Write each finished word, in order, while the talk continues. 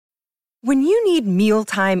When you need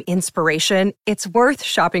mealtime inspiration, it's worth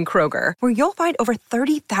shopping Kroger, where you'll find over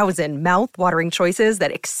 30,000 mouth-watering choices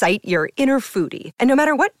that excite your inner foodie. And no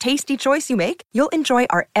matter what tasty choice you make, you'll enjoy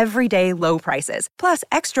our everyday low prices, plus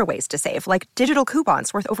extra ways to save, like digital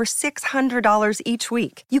coupons worth over $600 each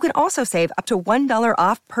week. You can also save up to $1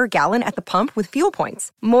 off per gallon at the pump with fuel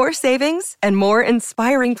points. More savings and more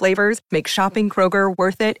inspiring flavors make shopping Kroger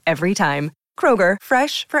worth it every time. Kroger,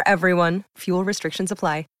 fresh for everyone. Fuel restrictions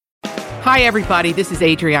apply. Hi, everybody. This is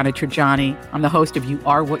Adriana Trajani. I'm the host of You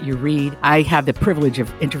Are What You Read. I have the privilege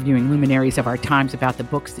of interviewing luminaries of our times about the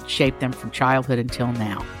books that shaped them from childhood until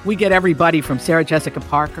now. We get everybody from Sarah Jessica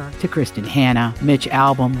Parker to Kristen Hanna, Mitch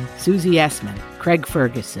Albom, Susie Essman, Craig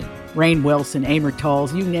Ferguson, Rainn Wilson, Amor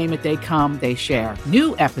Tolls, you name it, they come, they share.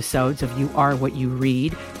 New episodes of You Are What You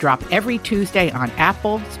Read drop every Tuesday on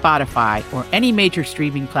Apple, Spotify, or any major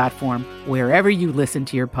streaming platform wherever you listen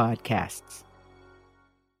to your podcasts.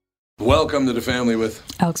 Welcome to the family with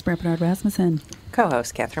Alex Bernard Rasmussen,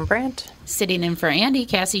 co-host Catherine Brandt, sitting in for Andy,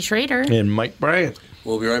 Cassie Schrader, and Mike Bryant.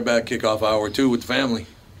 We'll be right back. Kickoff hour 2 with the family.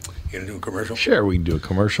 You gonna do a commercial? Sure, we can do a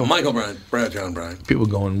commercial. Michael Bryant, John Bryant. People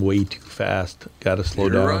going way too fast. Got to slow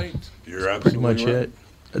down. You're right. You're That's pretty much right. it.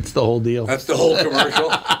 That's the whole deal. That's the whole commercial.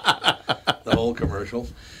 The whole commercial.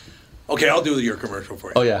 Okay, I'll do your commercial for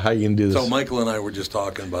you. Oh, yeah. How you going to do this? So Michael and I were just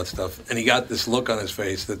talking about stuff, and he got this look on his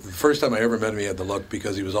face that the first time I ever met him, he had the look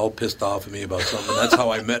because he was all pissed off at me about something. That's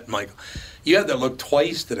how I met Michael. You had that look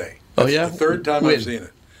twice today. That's the third time I've seen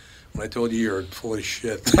it. When I told you you're full of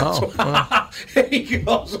shit. He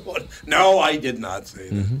goes, no, I did not say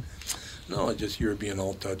that. Mm-hmm. No, just you were being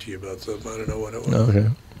all touchy about something. I don't know what it was. Okay.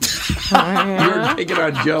 You're picking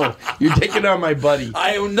on Joe. You're picking on my buddy.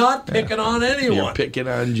 I am not picking on anyone. You're picking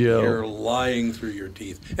on Joe. You're lying through your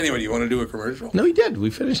teeth. Anyway, do you want to do a commercial? No, he did. We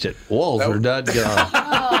finished it. Walls are not gone.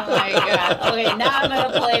 Oh, my God. Okay, now I'm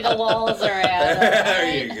going to play The Walls Are Out.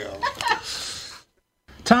 There you go.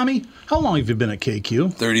 Tommy, how long have you been at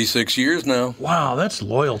KQ? 36 years now. Wow, that's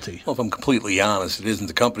loyalty. Well, if I'm completely honest, it isn't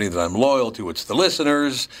the company that I'm loyal to, it's the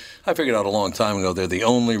listeners. I figured out a long time ago they're the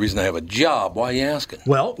only reason I have a job. Why are you asking?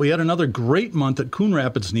 Well, we had another great month at Coon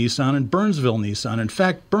Rapids Nissan and Burnsville Nissan. In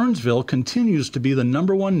fact, Burnsville continues to be the #1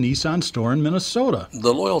 Nissan store in Minnesota.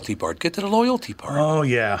 The loyalty part. Get to the loyalty part. Oh,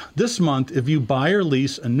 yeah. This month, if you buy or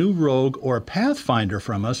lease a new Rogue or a Pathfinder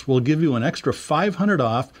from us, we'll give you an extra $500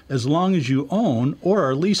 off as long as you own or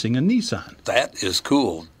are leasing a Nissan. That is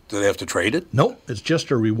cool. Do they have to trade it? Nope. It's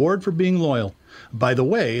just a reward for being loyal. By the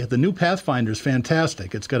way, the new Pathfinder is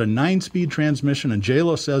fantastic. It's got a 9-speed transmission, and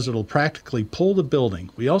JLo says it'll practically pull the building.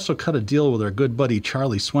 We also cut a deal with our good buddy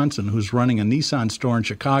Charlie Swenson, who's running a Nissan store in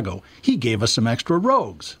Chicago. He gave us some extra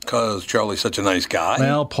Rogues. Because Charlie's such a nice guy?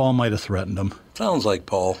 Well, Paul might have threatened him. Sounds like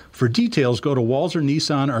Paul. For details, go to Walser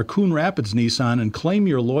Nissan or Coon Rapids Nissan and claim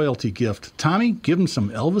your loyalty gift. Tommy, give him some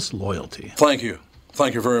Elvis loyalty. Thank you.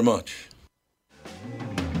 Thank you very much.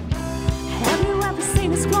 Have you ever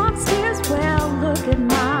seen a squawk steers? Well, look at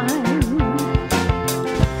mine.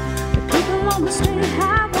 The people on the street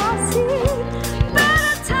have all seen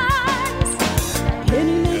better times.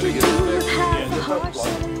 Any neighbor do with half a heart, so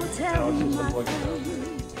they will tell you my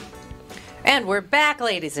friend. And we're back,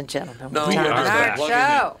 ladies and gentlemen. No, We're we're on back. our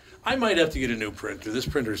show. I might have to get a new printer. This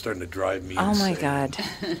printer is starting to drive me Oh, insane. my God.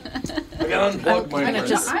 I got to unplug my I'm going to printer.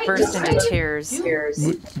 just burst into tears.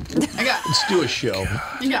 Let's do a show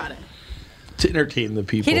You got it. to entertain the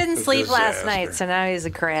people. He didn't sleep Disaster. last night, so now he's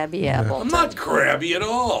a crabby apple. I'm not crabby at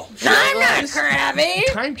all. I'm not crabby.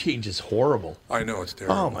 Time change is horrible. I know it's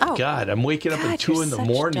terrible. Oh, my God. I'm waking up at 2 you're in the such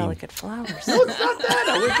morning. delicate flowers. No, it's not that.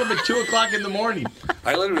 I wake up at 2 o'clock in the morning.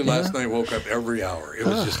 I literally last night woke up every hour. It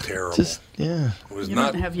was just terrible. Yeah. It was You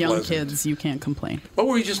not don't have young pleasant. kids, you can't complain. What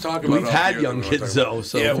were we just talking about? We've off had the air young that we were kids, talking though, about?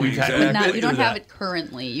 so yeah, we've had- exactly. No, been you don't through have that. it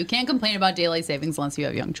currently. You can't complain about daylight savings unless you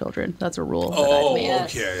have young children. That's a rule Oh, that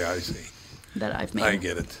okay, I see. I've made. I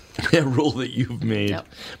get it. A rule that you've made. Yep.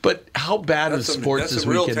 But how bad is sports that's this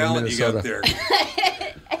some real weekend in talent you Minnesota?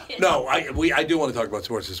 got there. No, I do want to talk about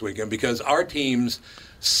sports this weekend because our teams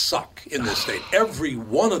suck in this state. Every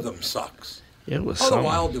one of them sucks. It was How are the some-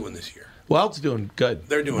 Wild doing this year? Wild's doing good.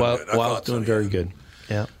 They're doing good. I Wild's thought so, doing very good.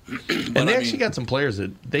 Yeah. And they I actually mean- got some players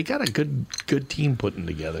that they got a good team putting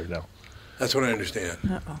together now. That's what I understand.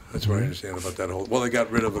 That's what I understand about that whole. Well, they got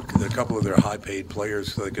rid of a couple of their high-paid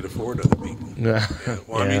players so they could afford other people. Yeah.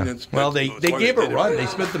 Well, I mean, they gave a run. They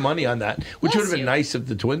spent the money on that, which would have been nice if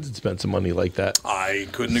the Twins had spent some money like that. I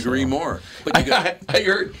couldn't agree more. But I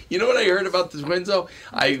heard. You know what I heard about the Twins though?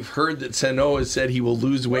 I've heard that Sano has said he will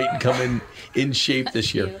lose weight and come in shape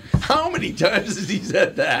this year. How many times has he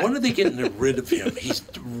said that? When are they getting rid of him? He's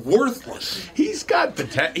worthless. He's got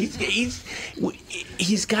potential.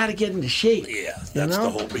 He's got to get into shape. Yeah, that's the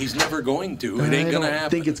hope. He's never going to. It ain't going to happen. I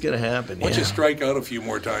think it's going to happen. Why don't you strike out a few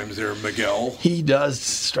more times there, Miguel? He does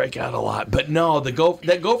strike out a lot. But no,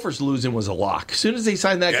 that Gophers losing was a lock. As soon as they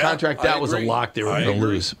signed that contract, that was a lock they were going to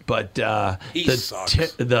lose. But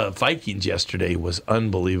the Vikings yesterday was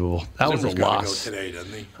unbelievable. That was a loss. Go today,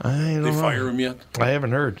 doesn't he? I don't know. They fire him yet? I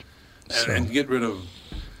haven't heard. And get rid of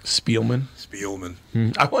Spielman.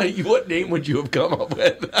 What name would you have come up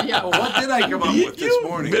with? Yeah, what did I come up with this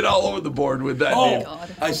morning? You've been all over the board with that name.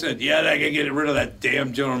 I said, I can get rid of that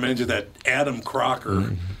damn general manager, that Adam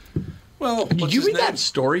Crocker. Well, did you read that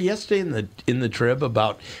story yesterday in the Trib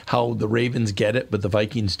about how the Ravens get it, but the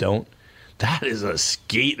Vikings don't? That was a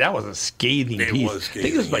scathing piece. I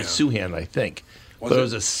think it was by Suhan, I think. But it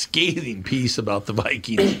was a scathing piece about the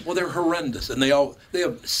Vikings. Well, they're horrendous, and they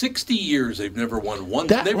have 60 years they've never won one.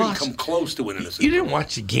 They've even come close to winning a Super Bowl. You didn't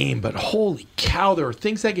watch the game, but holy cow, there are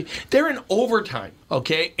things they're in overtime,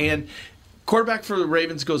 okay? And quarterback for the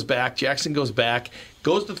Ravens goes back, Jackson goes back,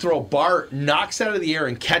 goes to throw, Barr knocks out of the air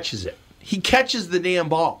and catches it. He catches the damn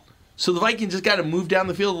ball. So the Vikings just got to move down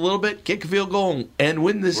the field a little bit, kick a field goal, and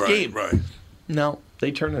win this game. Right. No,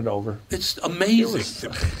 they turn it over. It's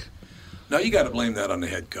amazing. Now, you got to blame that on the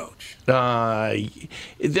head coach.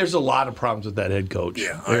 There's a lot of problems with that head coach.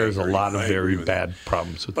 Yeah, there's a lot of very bad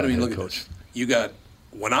problems with that head look coach. At this. You got,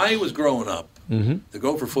 when I was growing up, the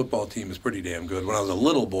Gopher football team was pretty damn good. When I was a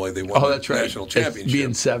little boy, they won the national championship.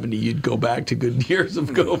 Being 70, you'd go back to good years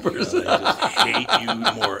of Gophers. I just hate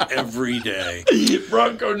you more every day.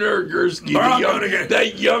 Bronco Nurgurski,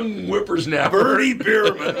 that young whippersnapper. Bertie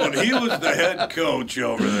Bierman, when he was the head coach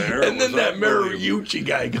over there. And then that Mariucci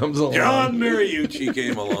guy comes along. John Mariucci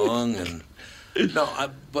came along and...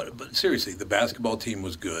 But seriously, the basketball team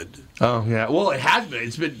was good. Oh, yeah. Well, it has been.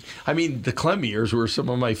 It's been, the Clem years were some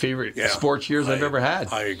of my favorite sports years I've ever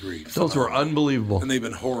had. I agree. Those were unbelievable. And they've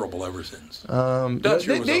been horrible ever since.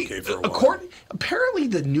 Dutcher was okay for a while. Apparently,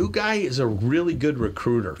 the new guy is a really good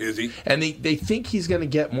recruiter. Is he? And they think he's going to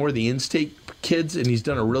get more of the in-state kids, and he's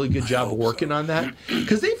done a really good job of working on that.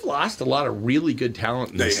 Because they've lost a lot of really good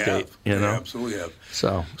talent in the state. They absolutely have.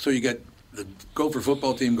 So you got the Gopher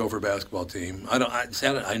football team, Gopher basketball team.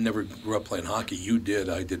 I never grew up playing hockey. You did.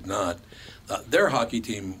 I did not. Their hockey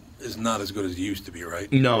team is not as good as it used to be, right?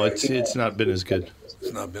 No, it's not been as good.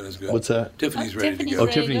 It's not been as good. What's that? Tiffany's ready to go.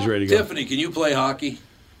 Tiffany's ready to go. Tiffany, can you play hockey?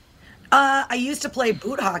 I used to play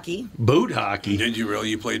boot hockey. Boot hockey? Did you really?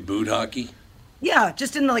 You played boot hockey? Yeah,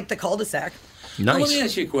 just in the cul-de-sac. Nice. Well, let me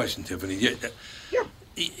ask you a question, Tiffany.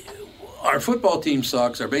 Our football team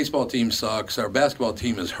sucks. Our baseball team sucks. Our basketball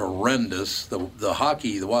team is horrendous. The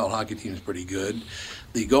Wild hockey team is pretty good.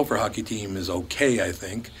 The Gopher hockey team is okay, I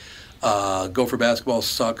think. Gopher basketball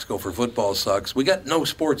sucks. Gopher football sucks. We got no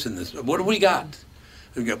sports in this. What do we got?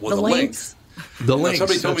 We got the Lynx. The Lynx.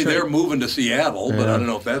 Somebody told me they're moving to Seattle, but I don't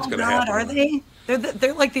know if that's going to happen. Are they?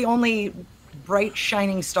 They're like the only bright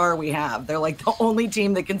shining star we have. They're like the only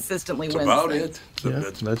team that consistently wins. That's about it.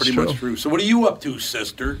 That's pretty true. much true. So what are you up to,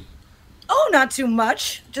 sister? Oh, not too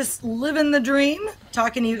much. Just living the dream,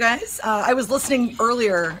 talking to you guys. I was listening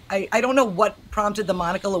earlier. I don't know what prompted the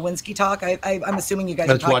Monica Lewinsky talk. I'm assuming you guys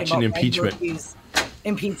are talking watching about impeachment.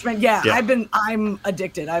 Impeachment. Yeah, I'm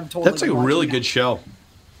addicted. I've totally. That's a really good show.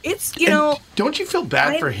 It's Don't you feel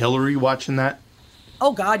bad for Hillary watching that?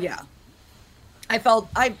 Oh God, yeah. I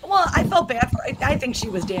felt bad for. I think she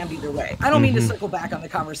was damned either way. I don't mean to circle back on the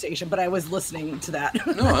conversation, but I was listening to that.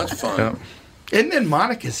 No, that's fine. Yeah. And then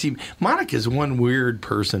Monica's one weird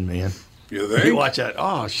person, man. You think? You watch that.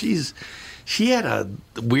 Oh, she had a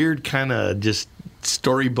weird kind of just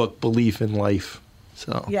storybook belief in life.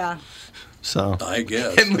 So yeah. So I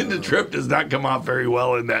guess. And Linda Tripp does not come off very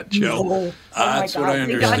well in that show. No. That's what I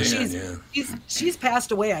understand. She's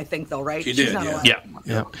passed away, I think, though, right? She did.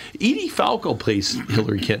 Yeah. Edie Falco plays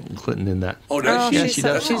Hillary Clinton in that. Oh, does she? Yeah, she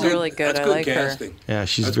does. She's really good. That's I good like casting. her. Yeah,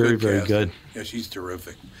 she's That's very, good very casting. good. Yeah, she's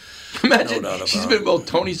terrific. Imagine No doubt she's about been it. both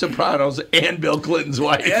Tony Soprano's and Bill Clinton's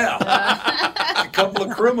wife. Yeah. A couple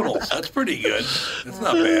of criminals. That's pretty good. That's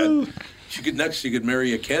not bad. She could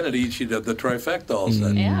marry a Kennedy. She'd have the trifecta all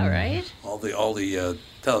set. Yeah, right? All the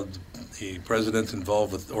presidents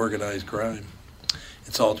involved with organized crime.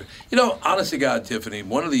 It's all true. You know, honest to God, Tiffany,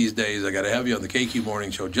 one of these days I got to have you on the KQ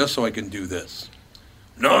Morning Show just so I can do this.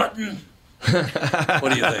 Nothing.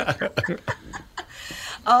 What do you think?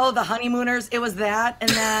 Oh, the Honeymooners. It was that,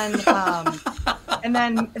 and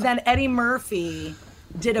then Eddie Murphy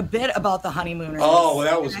did a bit about the Honeymooners. Oh,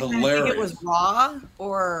 that was hilarious. I think it was Raw,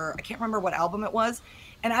 or I can't remember what album it was,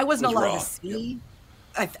 and I wasn't allowed to see.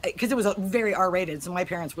 Because it was very R-rated, so my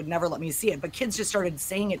parents would never let me see it. But kids just started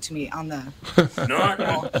saying it to me on the, on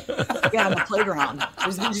the playground. It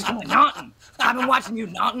was just like, Naughton, I've been watching you,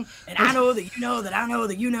 Naughton, and I know that you know that I know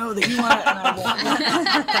that you know that you want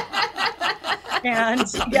it.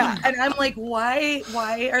 And I'm like, why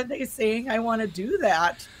are they saying I want to do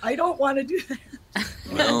that? I don't want to do that.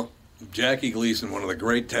 Well, Jackie Gleason, one of the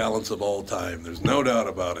great talents of all time. There's no doubt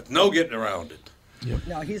about it. No getting around it. Yep.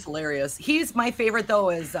 No, he's hilarious. He's my favorite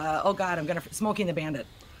though. Is Smoking the Bandit.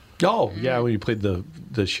 Oh yeah, when you played the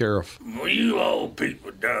sheriff. Well, you old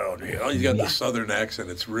people down here. He's got the southern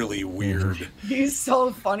accent. It's really weird. He's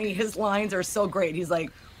so funny. His lines are so great. He's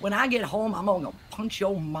like, when I get home, I'm gonna punch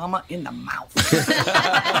your mama in the mouth.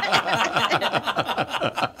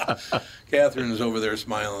 Catherine is over there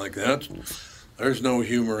smiling like that. There's no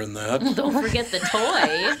humor in that. Don't forget the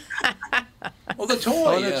toy. Oh, the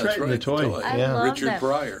toy. Oh, that's right. The toy. I Yeah. love Richard that.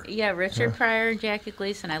 Pryor. Yeah, Richard Pryor, Jackie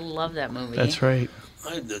Gleason. I love that movie. That's right.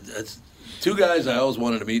 That's two guys I always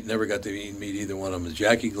wanted to meet, never got to meet either one of them.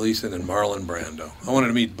 Jackie Gleason and Marlon Brando. I wanted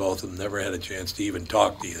to meet both of them, never had a chance to even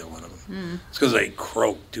talk to either one of them. It's because they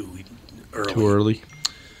croaked too early. Too early.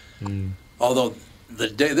 Although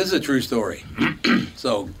this is a true story.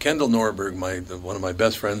 So Kendall Norberg, one of my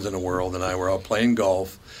best friends in the world, and I were out playing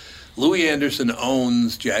golf. Louis Anderson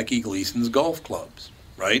owns Jackie Gleason's golf clubs,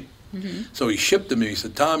 right? Mm-hmm. So he shipped them to me. He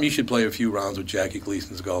said, Tom, you should play a few rounds with Jackie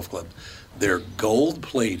Gleason's golf club. They're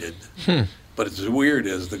gold-plated, but it's weird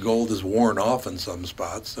is the gold is worn off in some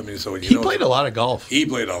spots. I mean, so he played a lot of golf. He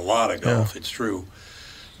played a lot of golf. Yeah. It's true.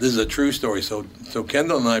 This is a true story. So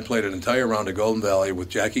Kendall and I played an entire round of Golden Valley with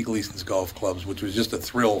Jackie Gleason's golf clubs, which was just a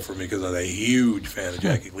thrill for me because I'm a huge fan of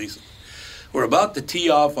Jackie Gleason. We're about to tee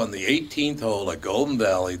off on the 18th hole at Golden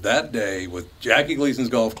Valley that day with Jackie Gleason's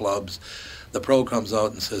golf clubs. The pro comes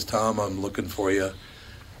out and says, Tom, I'm looking for you.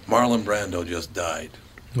 Marlon Brando just died.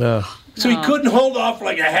 So he couldn't hold off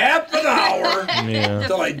like a half an hour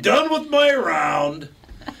until I'm done with my round.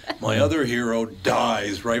 My other hero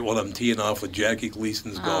dies right while I'm teeing off with Jackie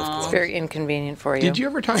Gleason's golf club. It's very inconvenient for you. Did you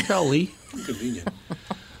ever talk to Ali? Inconvenient.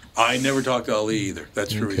 I never talked to Ali either.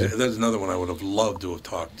 That's true. Okay. That's another one I would have loved to have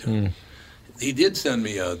talked to. He did send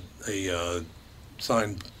me a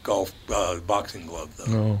signed golf boxing glove,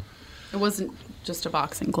 though. No. It wasn't just a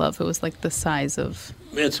boxing glove. It was like the size of...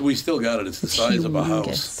 We still got it. It's the size of a house.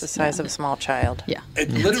 It's the size of a small child. Yeah.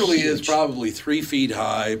 It literally is probably 3 feet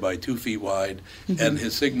high by 2 feet wide, and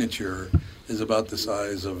his signature is about the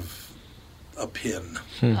size of a pin.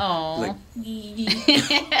 Oh.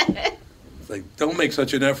 It's like, don't make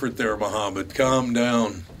such an effort there, Muhammad. Calm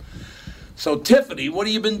down. So, Tiffany, what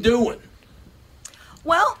have you been doing?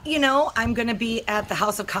 Well, I'm going to be at the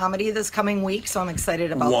House of Comedy this coming week, so I'm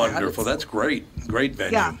excited about that. Wonderful. That's great. Great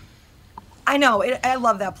venue. Yeah. I know. I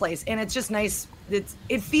love that place, and it's just nice.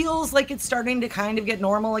 It feels like it's starting to kind of get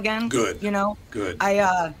normal again. Good. Good.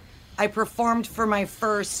 I performed for my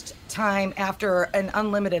first time after an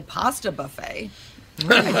unlimited pasta buffet.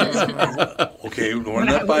 Okay, run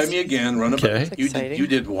that by me again. Run it by. You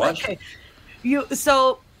did what? Okay.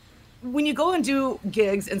 When you go and do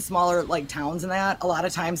gigs in smaller towns and that, a lot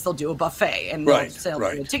of times they'll do a buffet and they'll sell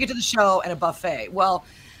a ticket to the show and a buffet. Well,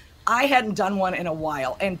 I hadn't done one in a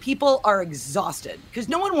while, and people are exhausted because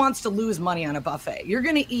no one wants to lose money on a buffet. You're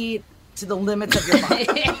going to eat to the limits of your budget.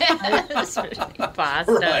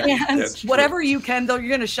 Pasta. Right. And whatever you can, though, you're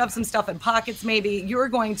going to shove some stuff in pockets maybe. You're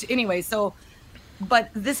going to, anyway, but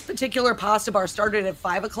this particular pasta bar started at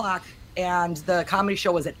 5 o'clock, and the comedy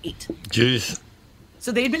show was at 8. Jeez.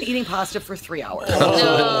 So they'd been eating pasta for 3 hours.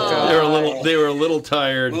 They were a little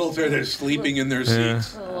tired. They're sleeping in their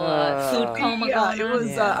seats. Food coma. Yeah, it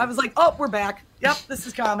was. I was like, oh, we're back. Yep, this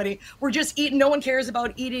is comedy. We're just eating. No one cares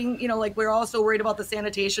about eating. We're also worried about the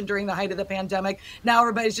sanitation during the height of the pandemic. Now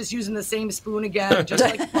everybody's just using the same spoon again, just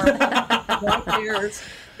like no one cares.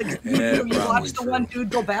 You watch the one dude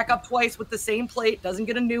go back up twice with the same plate, doesn't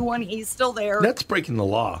get a new one. He's still there. That's breaking the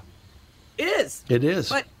law. It is. It is.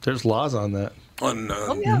 But there's laws on that. On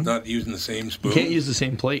not using the same spoon. You can't use the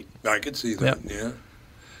same plate. I could see that, yeah.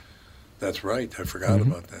 That's right. I forgot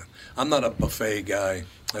about that. I'm not a buffet guy.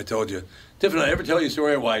 I told you. Tiffany, I ever tell you a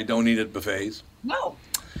story of why I don't eat at buffets? No.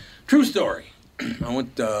 True story. I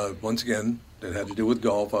went, once again, it had to do with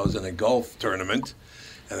golf. I was in a golf tournament,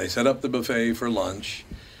 And they set up the buffet for lunch.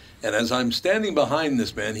 And as I'm standing behind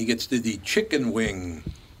this man, he gets to the chicken wing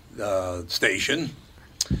station.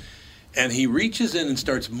 And he reaches in and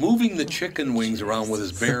starts moving the chicken wings around with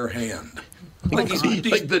his bare hand. Like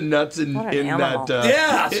the nuts in that in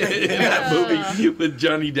that movie with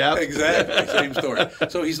Johnny Depp. Exactly, same story.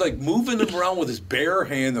 So he's like moving them around with his bare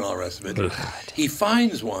hand and all the rest of it. He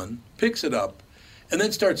finds one, picks it up, and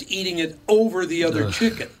then starts eating it over the other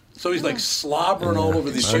chicken. So he's like slobbering all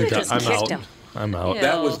over the chicken. I'm out.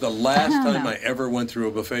 That was the last time I ever went through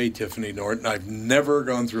a buffet, Tiffany Norton. I've never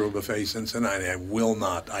gone through a buffet since then. I will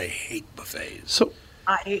not. I hate buffets. So.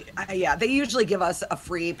 Yeah, they usually give us a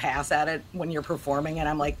free pass at it when you're performing, and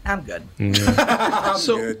I'm like, I'm good. I'm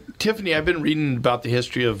good. Tiffany, I've been reading about the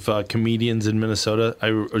history of comedians in Minnesota.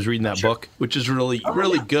 I was reading that book, which is really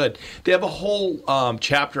good. They have a whole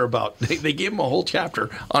chapter about. They gave them a whole chapter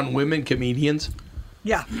on women comedians.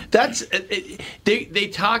 Yeah, that's they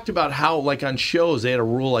talked about how, like, on shows they had a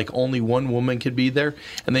rule like only one woman could be there,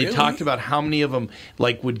 and they talked about how many of them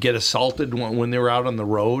like would get assaulted when they were out on the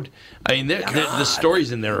road. I mean, the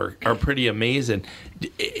stories in there are pretty amazing.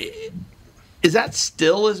 Is that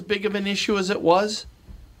still as big of an issue as it was?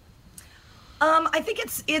 I think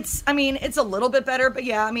it's. I mean, it's a little bit better, but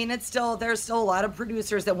yeah, I mean, there's still a lot of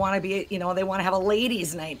producers that want to be, they want to have a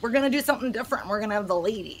ladies' night. We're gonna do something different. We're gonna have the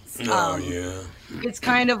ladies. It's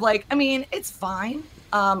kind of like, I mean, it's fine.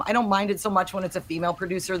 I don't mind it so much when it's a female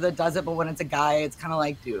producer that does it, but when it's a guy, it's kind of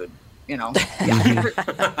like, dude, they're gonna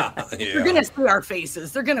see our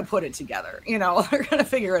faces. They're gonna put it together. They're gonna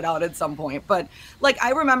figure it out at some point. But like, I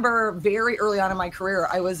remember very early on in my career,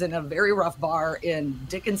 I was in a very rough bar in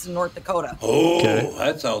Dickinson, North Dakota.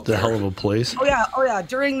 That's out there. The hell of a place. Oh yeah.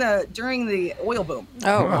 During the oil boom.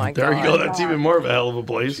 Oh my God. There you go. That's even more of a hell of a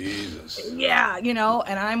place. Jesus. Yeah, and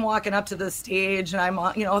I'm walking up to the stage, and I'm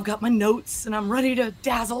I've got my notes, and I'm ready to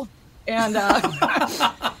dazzle. And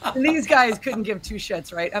these guys couldn't give two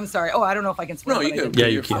shits, right? I'm sorry. Oh, I don't know if I can swear. No, you can. Yeah,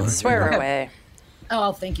 you can. Swear away.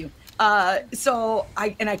 Oh, thank you. So I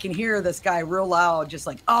can hear this guy real loud, just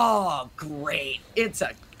like, oh, great, it's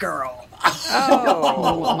a girl.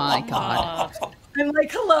 Oh my God. I'm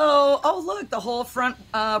like, hello. Oh, look, the whole front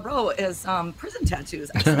row is prison tattoos.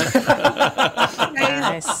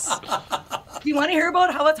 Nice. Do you want to hear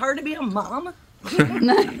about how it's hard to be a mom?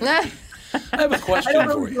 I have a question I don't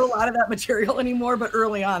for really you. do a lot of that material anymore, but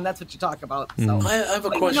early on, that's what you talk about. So I have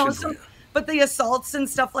a question for you. But the assaults and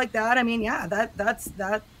stuff like that, I mean, yeah,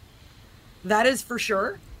 that is for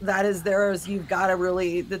sure. That is you've got to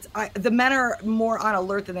really. The men are more on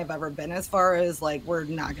alert than they've ever been as far as like, we're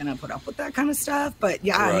not going to put up with that kind of stuff. But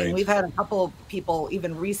yeah, I mean, we've had a couple of people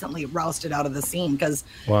even recently rousted out of the scene because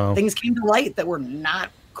things came to light that were not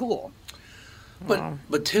cool.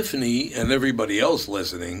 But Tiffany and everybody else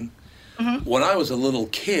listening. When I was a little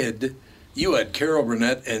kid, you had Carol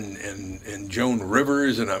Burnett and Joan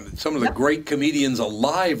Rivers, and some of the great comedians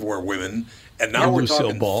alive were women. And now we're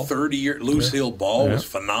talking 30 years. Lucille Ball was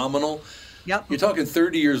phenomenal. Yep. You're talking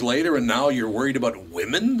 30 years later, and now you're worried about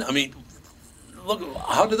women? I mean, look,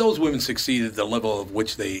 how did those women succeed at the level of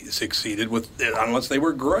which they succeeded unless they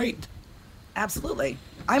were great? Absolutely.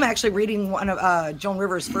 I'm actually reading one of Joan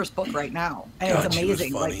Rivers' first book right now, and it's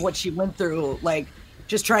amazing, like what she went through, like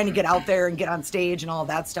just trying to get out there and get on stage and all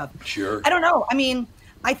that stuff. Sure. I don't know. I mean,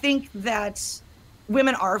 I think that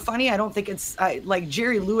women are funny. I don't think it's like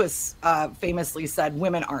Jerry Lewis famously said,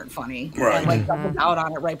 women aren't funny. Right. And like doubled out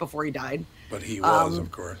on it right before he died. But he was,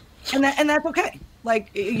 of course. And that's okay. Like,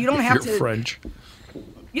 you don't have You're to. French.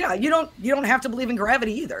 Yeah, you don't have to believe in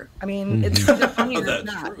gravity either. I mean, it's either funny or That's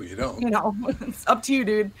not. true. You don't. It's up to you,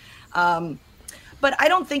 dude. But I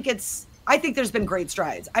don't think I think there's been great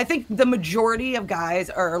strides. I think the majority of guys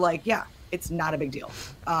are like, yeah, it's not a big deal.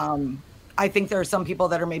 I think there are some people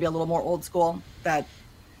that are maybe a little more old school that,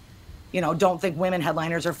 don't think women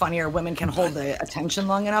headliners are funny or women can hold the attention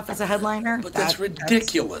long enough as a headliner. But that's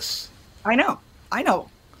ridiculous. I know.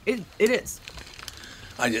 It is.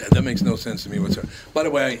 That makes no sense to me whatsoever. By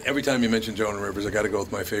the way, every time you mention Joan Rivers, I got to go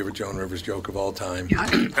with my favorite Joan Rivers joke of all time.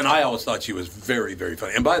 And I always thought she was very, very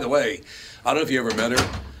funny. And by the way, I don't know if you ever met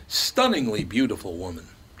her. Stunningly beautiful woman.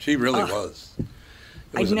 She really was.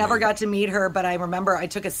 I never got to meet her, but I remember I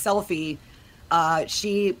took a selfie.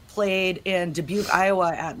 She played in Dubuque,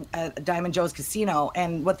 Iowa at Diamond Joe's Casino.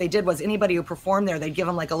 And what they did was anybody who performed there, they'd give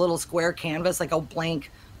them like a little square canvas, like a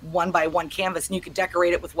blank 1x1 canvas, and you could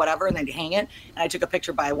decorate it with whatever, and then hang it. And I took a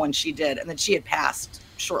picture by one she did, and then she had passed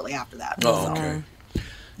shortly after that. Oh, okay.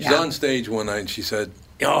 She's on stage one night, and she said,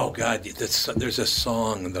 "Oh God, there's a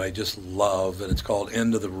song that I just love, and it's called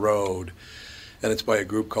End of the Road." and it's by a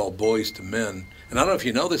group called Boys to Men. And I don't know if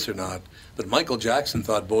you know this or not, but Michael Jackson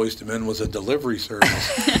thought Boys to Men was a delivery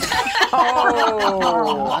service.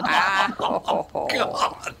 Oh,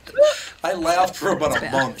 God. I laughed for about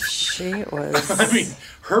a month. She was. I mean,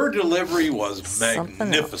 her delivery was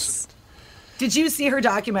magnificent. Did you see her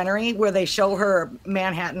documentary where they show her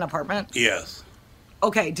Manhattan apartment? Yes.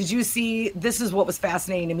 Okay, did you see, this is what was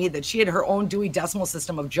fascinating to me, that she had her own Dewey Decimal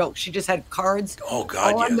System of jokes. She just had cards, oh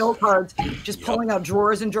God, all on yes. note cards, just pulling out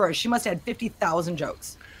drawers and drawers. She must have had 50,000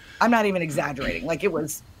 jokes. I'm not even exaggerating. Like, it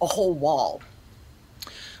was a whole wall.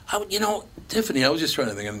 Tiffany, I was just trying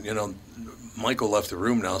to think, and, Michael left the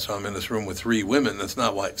room now, so I'm in this room with 3 women. That's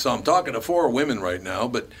not why. So I'm talking to 4 women right now,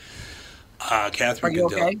 but Catherine Are you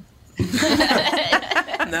can okay?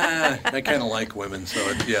 Nah, I kind of like women, so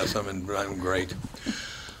yes, I'm great.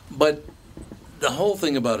 But the whole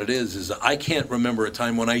thing about it is I can't remember a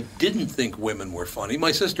time when I didn't think women were funny.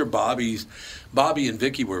 My sister Bobby and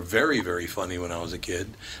Vicky were very, very funny when I was a kid.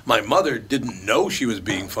 My mother didn't know she was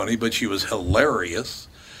being funny, but she was hilarious.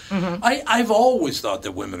 Mm-hmm. I've always thought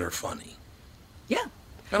that women are funny. Yeah.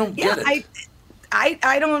 I don't get it.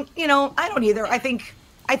 I don't, I don't either. I think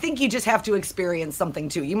you just have to experience something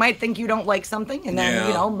too. You might think you don't like something, and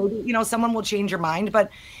then maybe someone will change your mind. But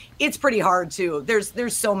it's pretty hard too.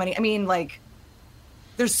 There's so many. I mean, like,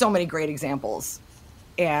 there's so many great examples,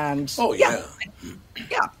 and yeah.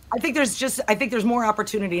 I think there's more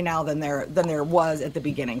opportunity now than there was at the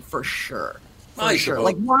beginning, for sure. For sure.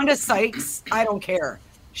 Like Wanda Sykes, I don't care.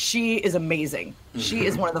 She is amazing. Mm-hmm. She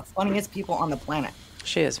is one of the funniest people on the planet.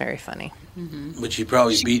 She is very funny. Mm-hmm. But she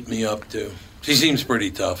probably beat me up too. She seems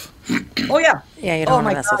pretty tough. Oh yeah. Yeah, you don't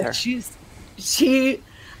want to mess with her.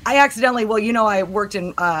 I accidentally, I worked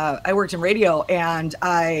in radio, and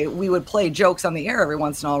we would play jokes on the air every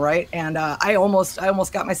once in a while, right? And I almost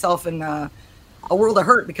got myself in a world of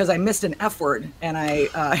hurt because I missed an F word, and I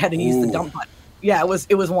had to use the dump button. Yeah, it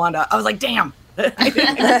was Wanda. I was like, damn. So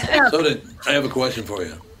I have a question for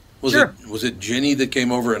you. Was it Ginny that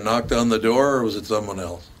came over and knocked on the door, or was it someone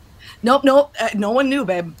else? Nope. No one knew,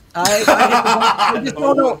 babe. I just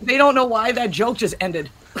don't know. They don't know why that joke just ended.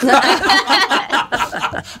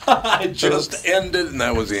 It just ended, and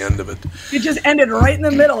that was the end of it. It just ended right in the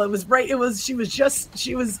middle. It was right. She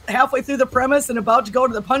was halfway through the premise and about to go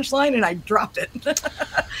to the punchline, and I dropped it.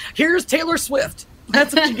 Here's Taylor Swift.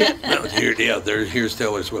 That's what you get. Here's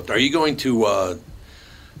Taylor Swift. Are you going to?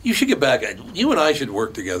 You should get back. You and I should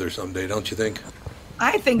work together someday, don't you think?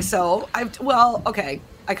 I think so. Okay.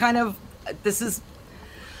 I'm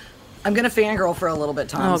going to fangirl for a little bit,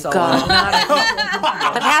 Tom. Oh, God.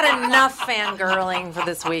 I've had enough fangirling for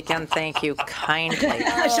this weekend. Thank you kindly.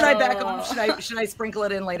 Should I back up? Should I sprinkle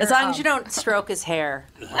it in later? As long as you don't stroke his hair.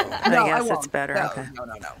 I guess it's better. No, okay.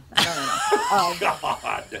 No. Oh,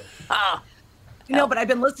 God. No, but I've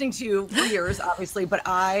been listening to you for years, obviously, but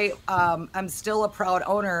I'm still a proud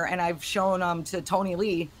owner, and I've shown them to Tony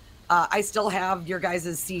Lee. I still have your guys'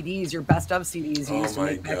 CDs, your best of CDs you used to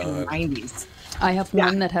make back in the 90s. I have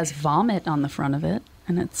one that has vomit on the front of it,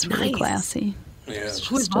 and it's really classy. Yeah. It's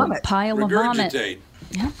just a pile of vomit.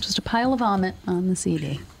 Yeah, just a pile of vomit on the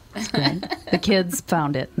CD. It's great. The kids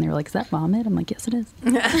found it, and they were like, is that vomit? I'm like, yes, it is.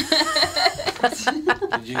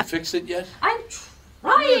 Did you fix it yet? I'm trying.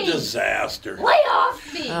 What a disaster. Lay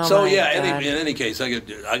off me. Oh So, in any case, I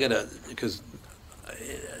gotta, because...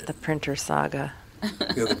 The printer saga.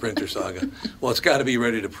 Yeah, the printer saga. Well, it's got to be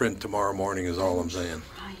ready to print tomorrow morning is all I'm saying.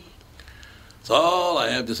 That's all I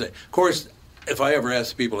have to say. Of course, if I ever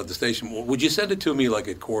ask people at the station, would you send it to me like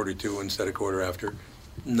at 1:45 instead of 1:15?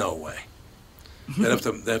 No way. They'd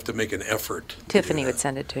have to make an effort. Tiffany would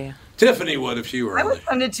send it to you. Tiffany would if she were I on would it.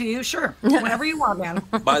 send it to you, sure. Whenever you want, man.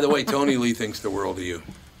 By the way, Tony Lee thinks the world of you.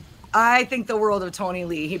 I think the world of Tony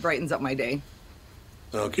Lee. He brightens up my day.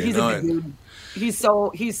 Okay, He's a big dude. He's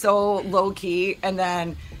so low key, and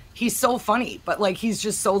then he's so funny, but like he's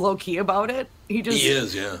just so low key about it. He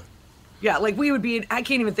is, yeah. Yeah, like we would be. I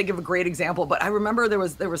can't even think of a great example, but I remember there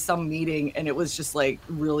was some meeting, and it was just like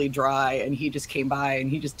really dry, and he just came by,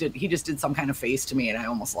 and he just did some kind of face to me, and I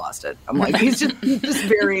almost lost it. I'm like, he's just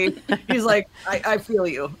very. He's like, I feel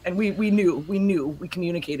you, and we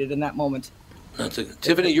communicated in that moment. That's it.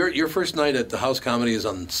 Tiffany, your first night at the House Comedy is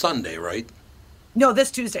on Sunday, right? No,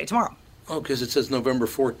 this Tuesday, tomorrow. Oh, because it says November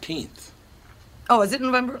 14th. Oh, is it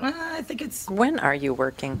November? I think it's... When are you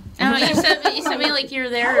working? Oh, you said me like you're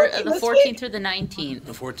there the 14th through the 19th.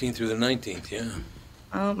 The 14th through the 19th, yeah.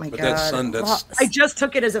 Oh my But God! that's Well, I just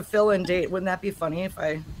took it as a fill-in date. Wouldn't that be funny if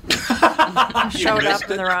I showed up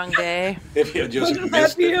on the wrong day? If you just Wouldn't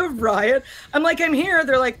missed that be it. a riot? I'm like, I'm here.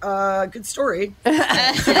 They're like, good story.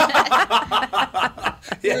 Yeah,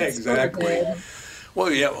 exactly. Well,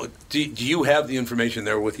 yeah. Well, do you have the information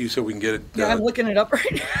there with you so we can get it? Yeah, I'm looking it up right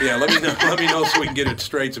now. Yeah, let me know. Let me know so we can get it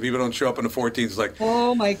straight, so people don't show up on the 14th. It's like,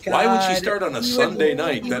 Oh my God! why would she start on a You Sunday would-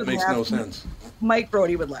 night? you That would makes laugh. no sense. Mike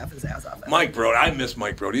Brody would laugh his ass off. Mike Brody, I miss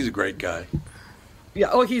Mike Brody. He's a great guy. Yeah.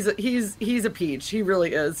 Oh, he's a peach. He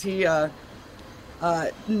really is. He no.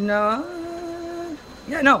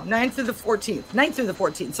 Yeah, no, 9th through the 14th. 9th through the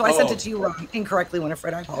 14th. So I sent it to you wrong incorrectly,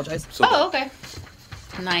 Winifred. I apologize. So Oh, okay.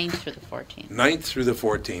 9th through the 14th. 9th through the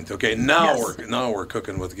 14th. Okay, now Yes. we're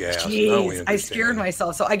cooking with gas. Now we Jeez, I understand. scared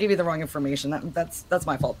myself. So I gave you the wrong information. That's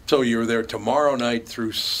my fault. So you're there tomorrow night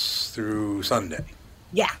through Sunday.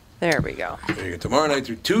 Yeah. There we go. There you go. Tomorrow night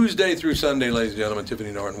through Tuesday through Sunday, ladies and gentlemen,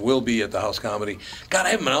 Tiffany Norton will be at the House Comedy. God, I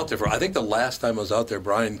haven't been out there I think the last time I was out there,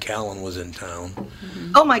 Brian Callen was in town.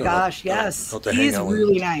 Oh my So gosh, yes. I'll have to hang He's out with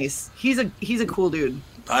really him. nice. He's a cool dude.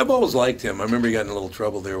 I've always liked him. I remember he got in a little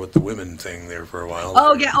trouble there with the women thing there for a while.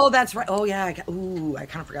 Oh yeah. Oh, that's right. Oh yeah. I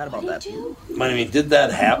kind of forgot about that. I mean, did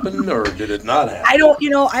that happen or did it not happen? I don't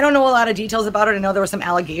know a lot of details about it. I know there were some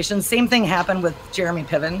allegations. Same thing happened with Jeremy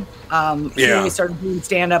Piven. Yeah. He started doing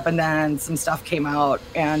stand-up and then some stuff came out.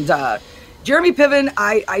 And Jeremy Piven,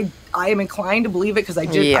 I am inclined to believe it because I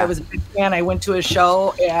did. Yeah. I was a big fan. I went to his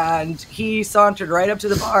show and he sauntered right up to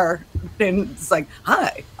the bar and it's like,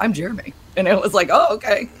 "Hi, I'm Jeremy." And it was like, "Oh,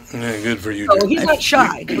 okay." Yeah, good for you. So Jeremy. he's not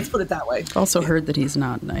shy. Let's put it that way. Also heard that he's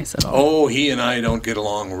not nice at all. Oh, he and I don't get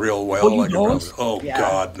along real well. you don't? Yeah.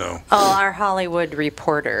 God, no. Oh, our Hollywood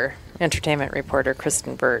reporter, entertainment reporter,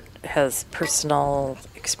 Kristen Burt, has personal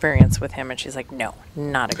experience with him, and she's like, no,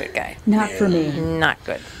 not a good guy. Not for me. Not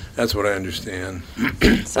good. That's what I understand.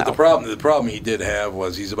 So. But the problem he did have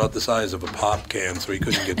was he's about the size of a pop can, so he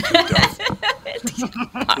couldn't get too tough.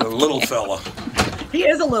 A little fella. He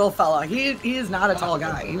is a little fella. He is not a tall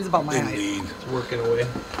guy. He was about my height. Indeed. It's working away.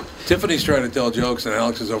 Tiffany's trying to tell jokes, and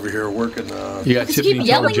Alex is over here working. You got You Tiffany keep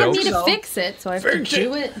yelling telling at me jokes? to fix it, so I have to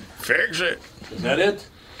do it. Fix it. Is that it?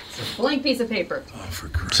 Blank piece of paper. Oh, for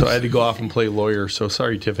Christ's So I had to go off and play lawyer. So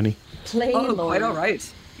sorry, Tiffany. Play Oh, lawyer. quite all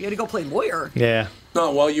right. You had to go play lawyer. Yeah.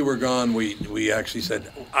 No, while you were gone, we actually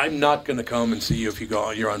said, I'm not going to come and see you if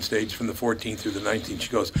you're on stage from the 14th through the 19th. She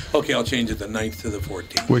goes, okay, I'll change it the 9th to the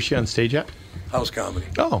 14th. Where's she on stage at? House Comedy.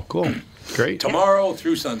 Oh, cool. Great. Tomorrow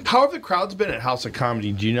through Sunday. How have the crowds been at House of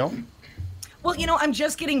Comedy? Do you know? Well, I'm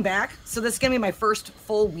just getting back, so this is going to be my first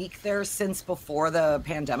full week there since before the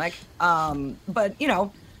pandemic. But,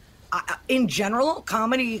 in general,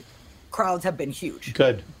 comedy crowds have been huge.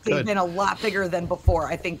 Good. They've been a lot bigger than before.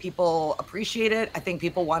 I think people appreciate it. I think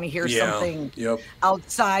people want to hear something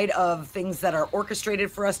outside of things that are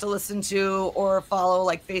orchestrated for us to listen to or follow,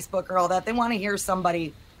 like Facebook or all that. They want to hear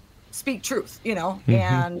somebody speak truth,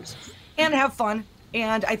 and have fun.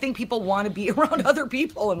 And I think people want to be around other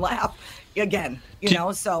people and laugh again,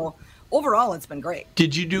 so overall it's been great.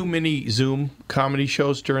 Did you do many Zoom comedy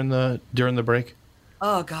shows during the break?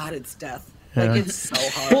 Oh God, it's death. Yeah. Like it's so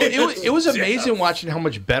hard. Well, it was amazing watching how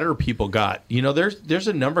much better people got. There's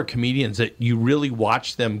a number of comedians that you really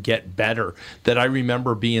watch them get better that I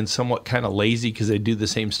remember being somewhat kind of lazy because they do the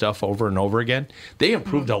same stuff over and over again. They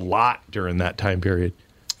improved a lot during that time period.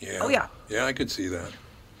 Yeah. Oh yeah. Yeah, I could see that.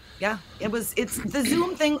 Yeah, it's the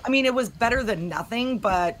Zoom thing. I mean, it was better than nothing,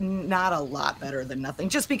 but not a lot better than nothing.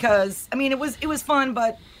 Just because, it was fun,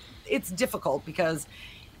 but it's difficult because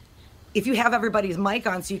if you have everybody's mic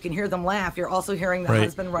on so you can hear them laugh, you're also hearing the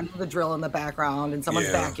husband running the drill in the background and someone's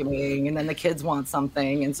vacuuming and then the kids want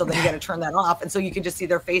something. And so then you got to turn that off. And so you can just see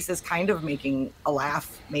their faces kind of making a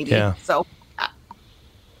laugh maybe. Yeah. So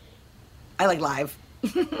I like live.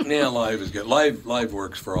 Yeah, live is good. Live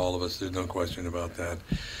works for all of us. There's no question about that.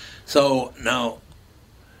 So now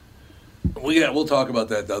we'll talk about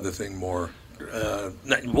that other thing more. When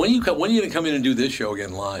are you going to come in and do this show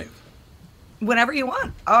again live? Whenever you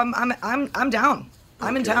want. I'm down.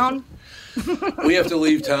 I'm in town. We have to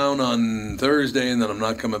leave town on Thursday, and then I'm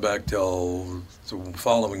not coming back till the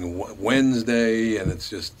following Wednesday, and it's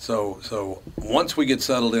just so once we get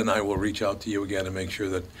settled in, I will reach out to you again and make sure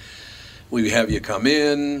that we have you come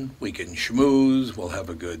in, we can schmooze, we'll have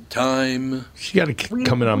a good time. You got to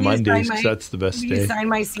come in on Mondays because that's the best day. Sign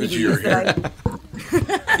my CDs.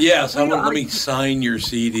 Yes, let me sign your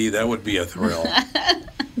CD. That would be a thrill.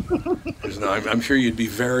 I'm sure you'd be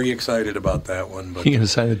very excited about that one. But You going to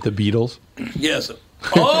sign it the Beatles? yes.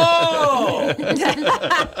 Oh!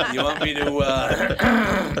 You want me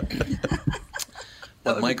to...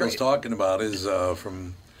 what Michael's talking about is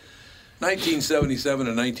from 1977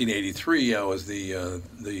 to 1983. I was the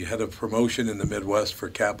head of promotion in the Midwest for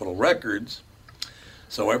Capitol Records.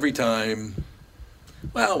 So every time,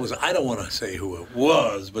 well, I don't want to say who it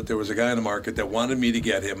was, but there was a guy in the market that wanted me to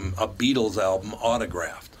get him a Beatles album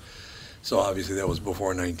autographed. So obviously that was before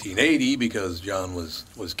 1980 because John was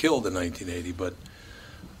killed in 1980. But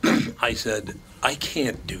I said, I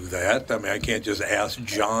can't do that. I mean, I can't just ask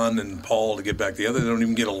John and Paul to get back together. They don't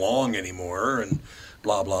even get along anymore, and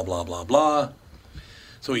blah, blah, blah, blah, blah.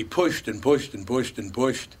 So he pushed and pushed and pushed and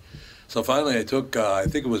pushed. So finally I took, I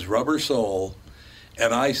think it was Rubber Soul,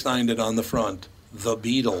 and I signed it on the front, The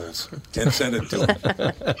Beatles, and sent it to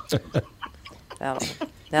him.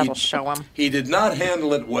 That'll show him. He did not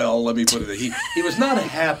handle it well, let me put it. He was not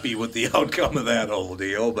happy with the outcome of that whole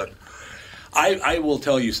deal, but I will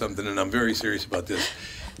tell you something, and I'm very serious about this.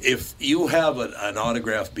 If you have an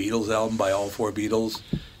autographed Beatles album by all four Beatles,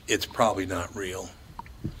 it's probably not real.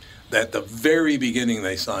 At the very beginning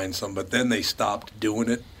they signed some, but then they stopped doing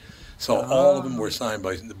it. So all of them were signed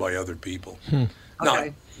by other people. Now,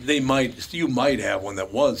 you might have one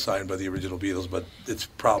that was signed by the original Beatles, but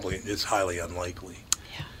it's highly unlikely.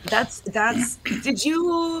 That's did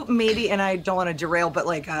you maybe, and I don't want to derail, but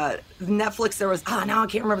like Netflix, there was now I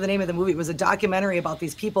can't remember the name of the movie. It was a documentary about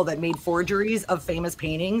these people that made forgeries of famous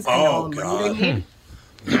paintings and all the money they made.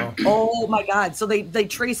 No. Oh my God. So they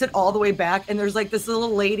trace it all the way back, and there's like this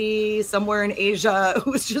little lady somewhere in Asia who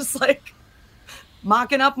was just like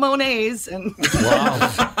mocking up Monet's and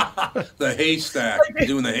the haystack,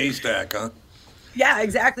 doing the haystack, huh? Yeah,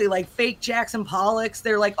 exactly. Like fake Jackson Pollocks.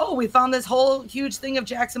 They're like, oh, we found this whole huge thing of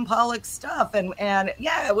Jackson Pollock's stuff. And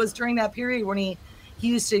yeah, it was during that period when he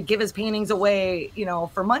used to give his paintings away,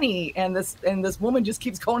 for money. And this woman just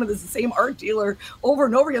keeps going to the same art dealer over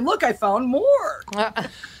and over again. Look, I found more.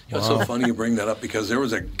 It's so funny you bring that up because there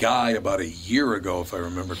was a guy about a year ago, if I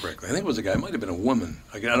remember correctly. I think it was a guy. It might have been a woman.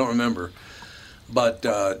 I don't remember. But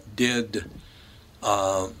did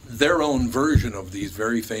their own version of these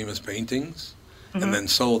very famous paintings. And then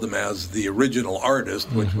sold them as the original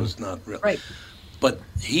artist, which was not real. Right. But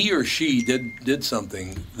he or she did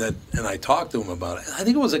something that, and I talked to him about it. I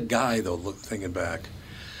think it was a guy, though, thinking back.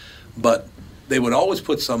 But they would always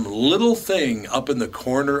put some little thing up in the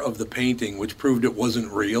corner of the painting which proved it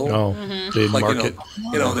wasn't real. Oh, they'd like, mark it.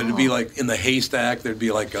 There'd be like in the haystack, there'd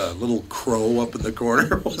be like a little crow up in the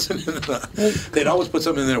corner. They'd always put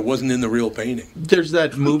something that wasn't in the real painting. There's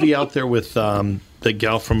that movie out there with the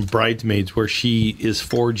gal from Bridesmaids where she is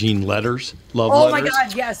forging letters, love letters. Oh my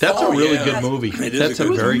God, yes. That's a really good movie. That's a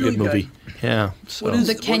very good movie. Yeah. So.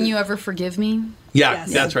 Can You Ever Forgive Me? Yeah,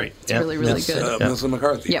 Yes. that's right. It's really, really good. Melissa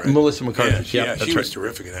McCarthy. Yeah. Right? Melissa McCarthy. Yeah, she was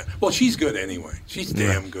terrific in that. Well, she's good anyway. She's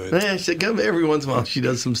damn good. Yeah, every once in a while she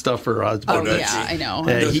does some stuff for her husband. Oh, yeah, I know.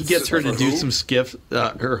 He gets her to do some skiff.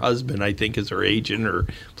 Her husband, I think, is her agent or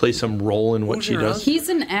play some role in what she does. He's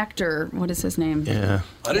an actor. What is his name? Yeah.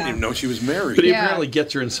 I didn't even know she was married. But he apparently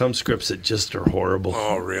gets her in some scripts that just are horrible.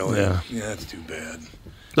 Oh, really? Yeah. Yeah, that's too bad.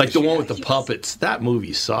 Like the one with the puppets. That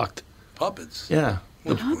movie sucked. Puppets? Yeah.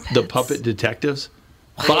 The Puppet Detectives.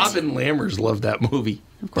 What? Bob and Lammers loved that movie.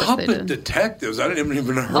 Of course Puppet Detectives? I didn't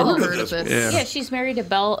even heard of this. Yeah, she's married to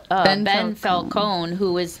Ben Falcone,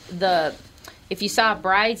 who was if you saw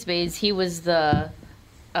Bridesmaids, he was the...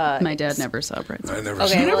 My dad never saw Bridesmaids. I never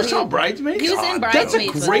You never saw Bridesmaids? He was in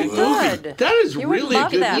Bridesmaids. That's a great movie. That is really a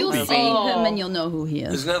good movie. You'll see him and you'll know who he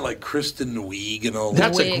is. Isn't that like Kristen Wiig and all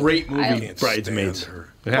that? That's a great movie, Bridesmaids.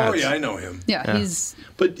 Oh, yeah, I know him. Yeah, he's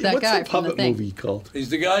but that what's guy the puppet from the movie called?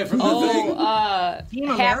 He's the guy from the thing.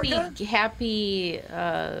 Happy.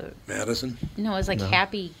 Madison? No, it was like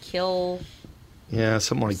Happy Kill. Yeah,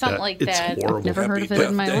 something like Something that. like it's that. horrible. I've never heard of it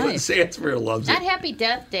in my life. Sandsbury loves it. Not Happy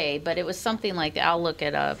Death Day, but it was something like that. I'll look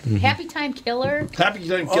it up. Happy Time Killer. Happy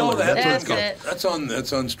Time Killer. Oh, that's it.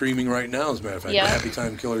 That's on streaming right now, as a matter of fact. Yeah. Happy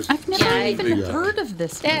Time Killers. I've never even heard of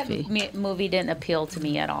this That movie. movie didn't appeal to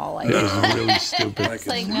me at all. It was really stupid. I could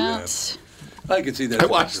like, see no. that. I could see that. I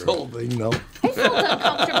watched the whole thing, though. I felt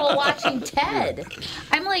uncomfortable watching Ted.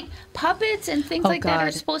 I'm like, puppets and things like that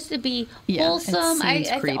are supposed to be wholesome.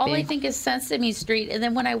 All I think is Sesame Street. And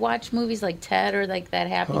then when I watch movies like Ted or like that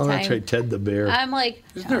Happy Time. Oh, that's right, Ted the Bear. I'm like,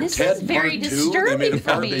 this Ted is very Part 2? disturbing They made a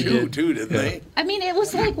for Part me. 2 too, didn't they? I mean, it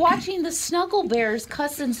was like watching the Snuggle Bears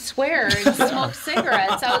cuss and swear and smoke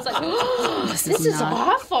cigarettes. I was like, oh, this is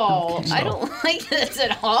awful. Okay. I don't like this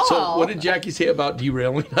at all. So what did Jackie say about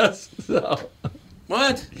derailing us?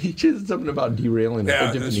 What? She said something about derailing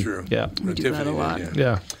us. Yeah, that's true. Yeah. We do that a lot.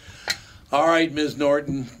 Yeah. All right, Ms.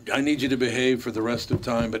 Norton, I need you to behave for the rest of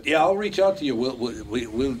time. But, yeah, I'll reach out to you.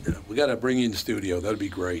 We got to bring you in the studio. That'd be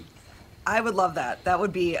great. I would love that. That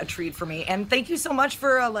would be a treat for me. And thank you so much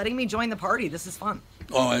for letting me join the party. This is fun.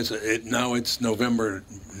 Oh, now it's November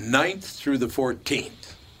 9th through the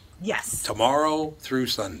 14th. Yes. Tomorrow through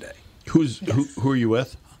Sunday. Who are you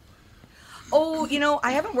with? Oh,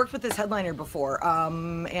 I haven't worked with this headliner before,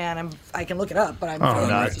 and I can look it up, but I'm. Oh,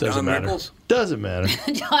 no, it doesn't matter. Rickles? Doesn't matter.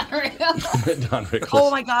 Don Rickles. Don Rickles.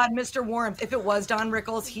 Oh my God, Mr. Warmth! If it was Don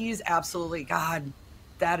Rickles, he's absolutely God.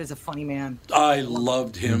 That is a funny man. I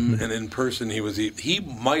loved him, and in person, he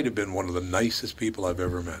might have been one of the nicest people I've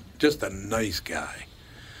ever met. Just a nice guy.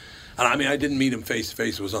 And I didn't meet him face to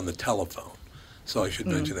face; it was on the telephone. So I should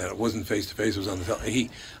mention that it wasn't face to face; it was on the telephone.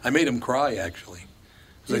 I made him cry actually.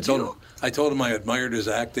 I told him I admired his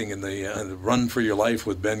acting in the Run for Your Life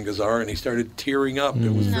with Ben Gazzara, and he started tearing up.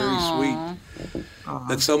 It was very sweet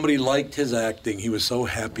that somebody liked his acting. He was so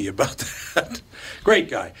happy about that. Great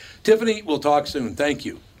guy. Tiffany, we'll talk soon. Thank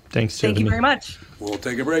you. Thanks, Tiffany. Thank you very much. We'll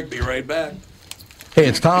take a break. Be right back. Hey,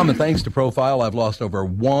 it's Tom, and thanks to Profile, I've lost over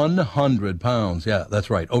 100 pounds. Yeah, that's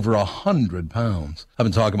right, over 100 pounds. I've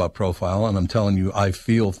been talking about Profile, and I'm telling you, I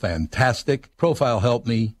feel fantastic. Profile helped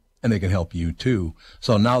me, and they can help you too.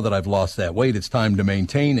 So now that I've lost that weight, it's time to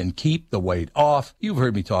maintain and keep the weight off. You've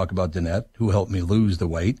heard me talk about Danette, who helped me lose the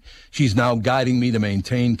weight. She's now guiding me to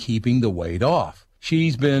maintain keeping the weight off.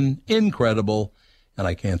 She's been incredible, and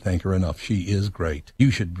I can't thank her enough. She is great.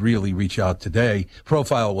 You should really reach out today.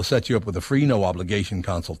 Profile will set you up with a free, no-obligation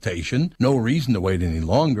consultation. No reason to wait any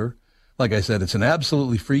longer. Like I said, it's an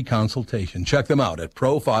absolutely free consultation. Check them out at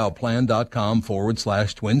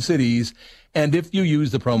profileplan.com/Twin Cities. And if you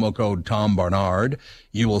use the promo code Tom Barnard,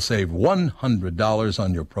 you will save $100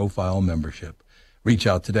 on your Profile membership. Reach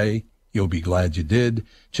out today. You'll be glad you did.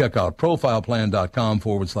 Check out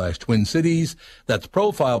profileplan.com/Twin Cities. That's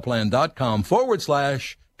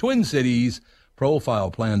profileplan.com/Twin Cities.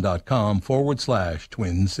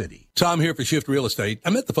 profileplan.com/Twin City. Tom here for Shift Real Estate.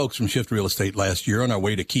 I met the folks from Shift Real Estate last year on our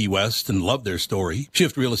way to Key West and loved their story.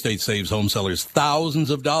 Shift Real Estate saves home sellers thousands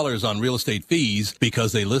of dollars on real estate fees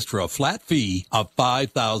because they list for a flat fee of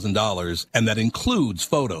 $5,000, and that includes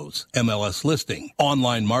photos, MLS listing,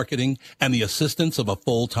 online marketing, and the assistance of a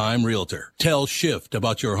full-time realtor. Tell Shift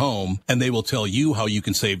about your home, and they will tell you how you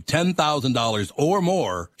can save $10,000 or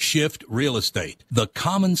more. Shift Real Estate, the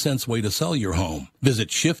common sense way to sell your home. Visit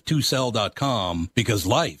shift2sell.com because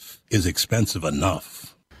life is expensive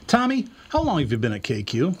enough. Tommy, how long have you been at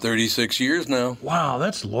KQ? 36 years now. Wow,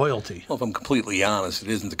 that's loyalty. Well, if I'm completely honest, it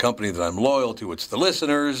isn't the company that I'm loyal to, it's the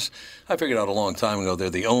listeners. I figured out a long time ago they're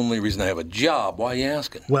the only reason I have a job. Why are you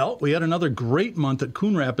asking? Well, we had another great month at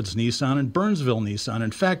Coon Rapids Nissan and Burnsville Nissan.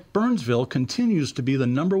 In fact, Burnsville continues to be the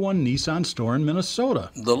 #1 Nissan store in Minnesota.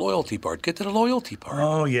 The loyalty part. Get to the loyalty part.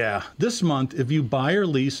 Oh, yeah. This month, if you buy or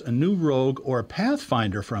lease a new Rogue or a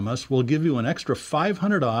Pathfinder from us, we'll give you an extra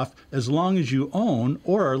 $500 off as long as you own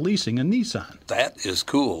or are leasing a Nissan. That is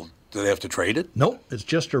cool. Do they have to trade it? Nope. It's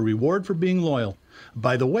just a reward for being loyal.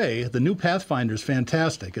 By the way, the new Pathfinder's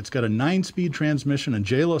fantastic. It's got a 9-speed transmission, and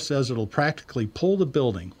JLo says it'll practically pull the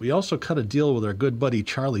building. We also cut a deal with our good buddy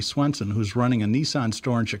Charlie Swenson, who's running a Nissan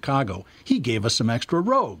store in Chicago. He gave us some extra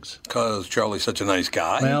Rogues. Because Charlie's such a nice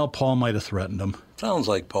guy? Well, Paul might have threatened him. Sounds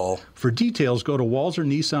like Paul. For details, go to Walser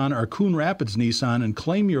Nissan or Coon Rapids Nissan and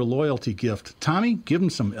claim your loyalty gift. Tommy, give him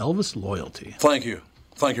some Elvis loyalty. Thank you.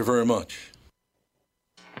 Thank you very much.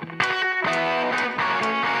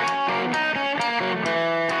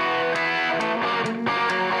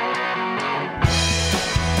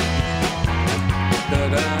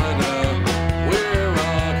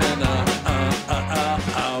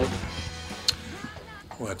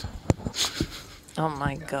 What? Oh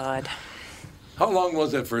my God. How long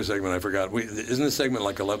was that first segment? I forgot. Isn't this segment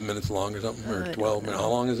like 11 minutes long or something? Or 12 minutes? How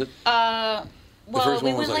long is it? Well,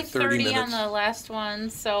 we went like 30 minutes. on the last one,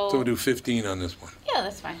 so we'll do 15 on this one. Yeah,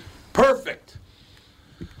 that's fine. Perfect.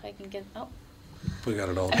 If I can get... Oh. We got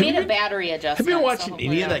it all. I made a battery adjustment. Have you been watching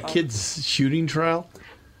any of that kid's shooting trial?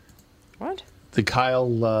 What? The Kyle,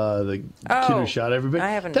 the kid who shot everybody?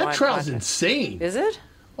 I haven't That watched trial's it. insane. Is it?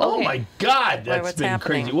 Oh, Okay. my God. That's what's been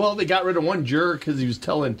happening? crazy. Well, they got rid of one juror because he was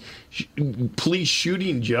telling police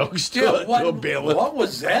shooting jokes to a bailiff. What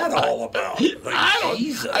was that all about?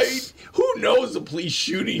 Jesus. Who knows a police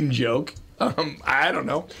shooting joke? I don't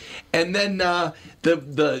know. And then the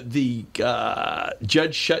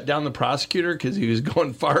judge shut down the prosecutor because he was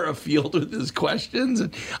going far afield with his questions.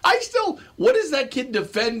 And what is that kid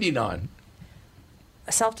defending on?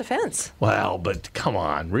 Self-defense. Well, but come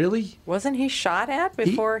on, really? Wasn't he shot at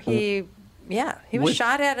before he was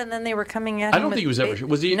shot at, and then they were coming at him. I don't think he was ever.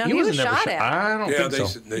 Was he? No, he wasn't ever shot at. I don't think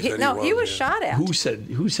so. They said he was shot at. Who said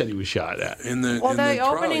he was shot at? In the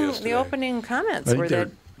opening comments were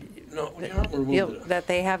that No, the arm removed. That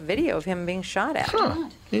they have video of him being shot at. Huh.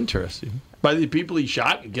 Interesting. By the people he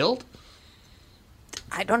shot and killed?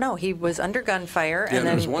 I don't know. He was under gunfire. Yeah, and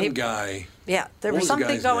there was one guy. Yeah, there was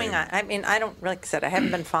something going on. I mean, I don't, like I said, I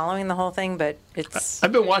haven't been following the whole thing, but it's...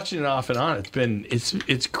 I've been watching it off and on.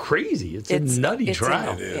 It's crazy. It's a nutty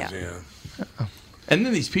trial. It is, yeah. And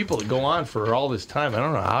then these people that go on for all this time, I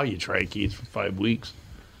don't know how you try kids for 5 weeks.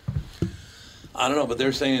 I don't know, but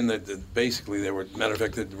they're saying that basically matter of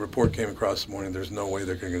fact, the report came across this morning, there's no way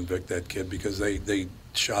they're going to convict that kid because they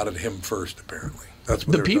shot at him first, apparently. That's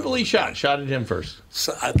what the people he shot at him first.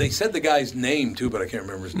 So, they said the guy's name, too, but I can't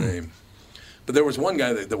remember his name. But there was one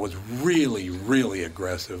guy that was really, really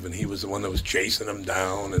aggressive, and he was the one that was chasing him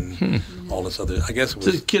down and all this other... I guess it was...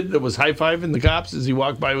 So the kid that was high-fiving the cops as he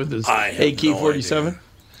walked by with his AK-47?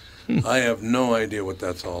 I have no idea what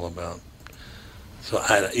that's all about. So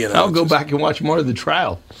I'll go back and watch more of the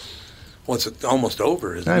trial. Well, it's almost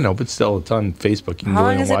over, isn't it? I know, but still, it's on Facebook. You can How go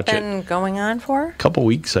long in and has watch it been going on for? A couple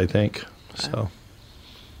weeks, I think. So...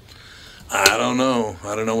 I don't know.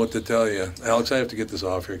 I don't know what to tell you. Alex, I have to get this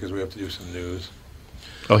off here because we have to do some news.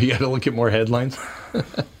 Oh, you got to look at more headlines?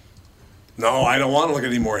 No, I don't want to look at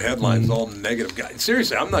any more headlines. All negative. Guys,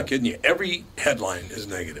 seriously, I'm not kidding you. Every headline is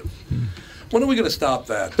negative. When are we going to stop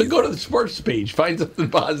that? Go to the sports page. Find something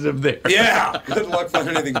positive there. Yeah. Good luck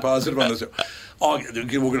finding anything positive on this. Oh,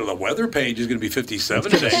 we'll go to the weather page. It's going to be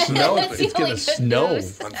 57 today. It's going to snow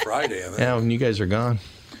on Friday, I think. Yeah, when you guys are gone.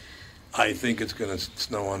 I think it's going to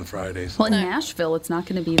snow on Friday. Well, in Nashville, it's not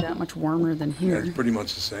going to be that much warmer than here. Yeah, it's pretty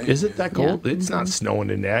much the same. Is it that cold? Yeah. It's not snowing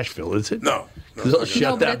in Nashville, is it? No. They'll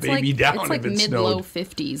shut that baby down it's like if it snowed. mid-low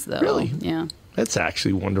 50s, though. Really? Yeah. That's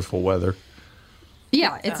actually wonderful weather.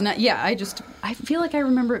 Yeah, it's not. Yeah, I feel like I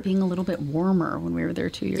remember it being a little bit warmer when we were there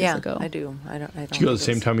 2 years ago. Yeah, I do. I don't. Did you go the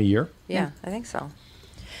same time of year? Yeah, I think so.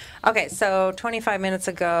 Okay, so 25 minutes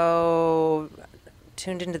ago,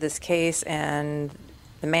 tuned into this case, and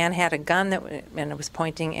the man had a gun and it was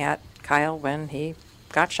pointing at Kyle when he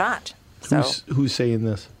got shot. So who's saying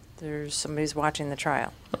this? There's somebody who's watching the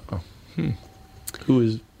trial. Who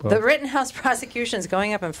is? The Rittenhouse prosecution is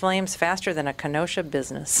going up in flames faster than a Kenosha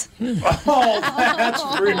business. Oh,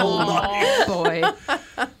 that's real nice. Boy.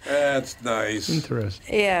 That's nice.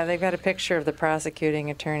 Interesting. Yeah, they've got a picture of the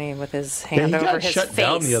prosecuting attorney with his hand over his face. He got shut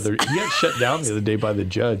down the other day by the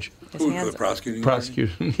judge. Who, the prosecuting?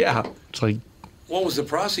 Prosecution. Yeah. It's like. What was the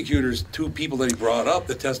prosecutor's two people that he brought up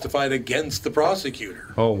that testified against the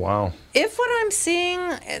prosecutor? Oh, wow. If what I'm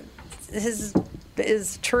seeing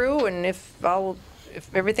is true, and if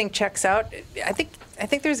everything checks out, I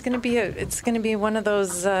think there's going to be it's going to be one of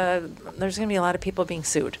those. There's going to be a lot of people being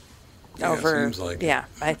sued over. It seems like. Yeah,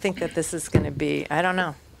 I think that this is going to be. I don't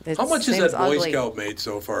know. How much has that Boy Scout made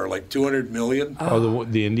so far? Like $200 million? Oh,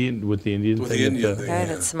 the Indian with the Indian with thing. The Indian thing. The guy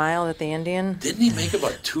that smiled at the Indian. Didn't he make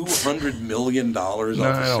about $200 million off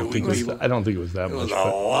of suing people? I don't think it was that It was much. a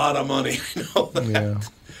lot of money. I know that.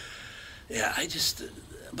 Yeah. Yeah,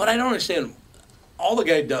 but I don't understand. All the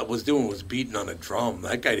guy was doing was beating on a drum.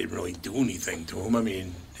 That guy didn't really do anything to him. I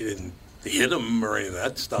mean, he didn't hit him or any of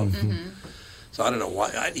that stuff. Mm-hmm. So I don't know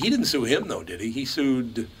why. He didn't sue him, though, did he? He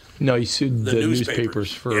sued... No, he sued the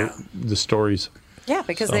newspapers for the stories. Yeah,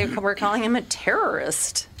 because they were calling him a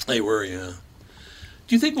terrorist. They were, yeah.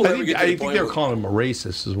 Do you think we'll ever get to the point... I think they were calling him a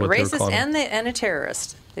racist, is what they were calling him. Racist and a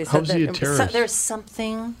terrorist. They said How's he a terrorist? There's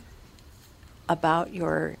something about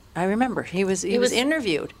your... I remember. He was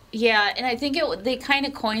interviewed. Yeah, and I think they kind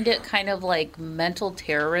of coined it kind of like mental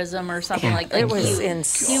terrorism or something like that. It was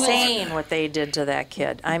insane what they did to that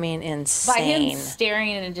kid. I mean, insane. By him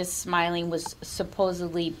staring and just smiling was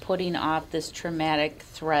supposedly putting off this traumatic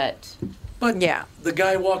threat. But the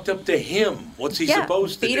guy walked up to him. What's he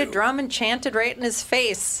supposed to do? Beat a drum and chanted right in his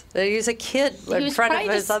face. He was a kid in front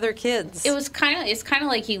of his other kids. It's kind of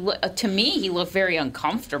like to me, he looked very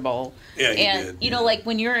uncomfortable. Yeah, he did. You know, like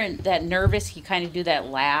when you're that nervous, he kind of do that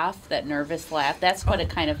nervous laugh. That's what it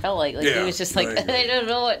kind of felt like. Like he was just like, I don't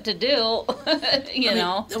know what to do. you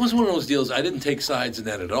know? That was one of those deals. I didn't take sides in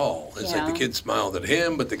that at all. It's like the kid smiled at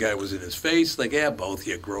him, but the guy was in his face. Like, both of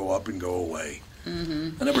you grow up and go away.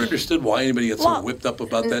 Mm-hmm. I never understood why anybody got so whipped up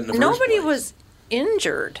about that in the first place. Nobody was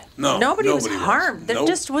injured. Nobody was harmed. There Nope.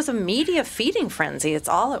 just was a media feeding frenzy. It's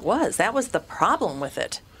all it was. That was the problem with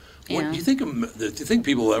it. Do you think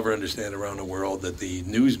people will ever understand around the world that the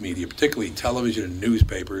news media, particularly television and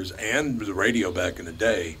newspapers and the radio back in the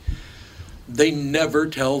day, they never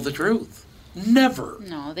tell the truth? Never.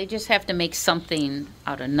 No, they just have to make something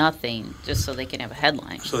out of nothing just so they can have a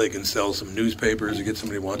headline. So they can sell some newspapers and get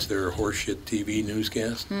somebody to watch their horseshit TV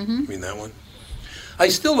newscast? Mm-hmm. I mean, that one? I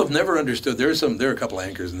still have never understood. There are a couple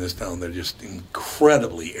anchors in this town that are just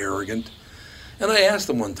incredibly arrogant. And I asked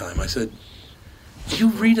them one time, I said, you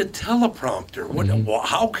read a teleprompter.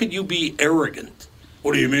 How could you be arrogant?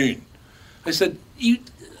 What do you mean? I said,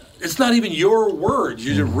 it's not even your words.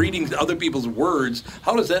 You're just reading other people's words.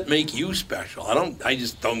 How does that make you special? I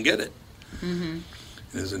just don't get it. Mm-hmm.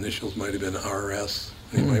 His initials might have been RS.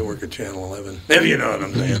 He might work at Channel 11, if you know what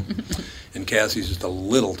I'm saying. And Cassie's just a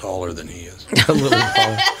little taller than he is. A little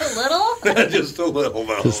taller. A little? Just a little,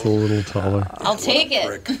 though. Just a little taller. I'll take it.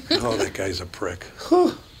 Prick. Oh, that guy's a prick.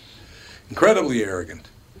 Incredibly arrogant.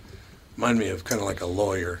 Remind me of kind of like a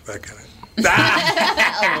lawyer, that kind of.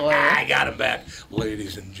 A lawyer. I got him back,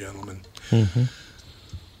 ladies and gentlemen. Mm-hmm.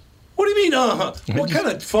 What do you mean, What kind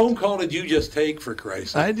of phone call did you just take, for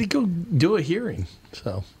Christ's sake? I had to go do a hearing,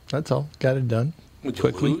 so that's all. Got it done. Would you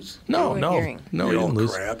quickly. Lose? No, You're you didn't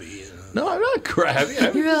lose. Crabby. No, I'm not crabby.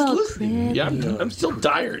 I'm just listening. Yeah, I'm still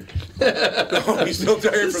tired. Oh, you're still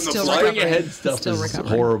tired from the flight? Bring ahead stuff is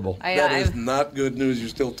horrible. That is not good news. You're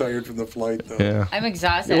still tired from the flight, though. Yeah. I'm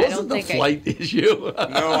exhausted. It wasn't the flight issue.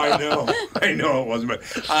 No, I know. I know it wasn't, but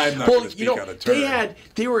I'm not going to speak out of turn.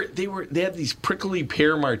 They had these prickly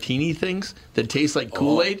pear martini things that taste like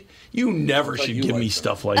Kool-Aid. You never should give me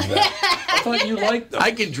stuff like that. I thought you liked them.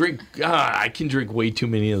 I can drink way too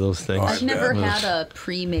many of those things. I've never had a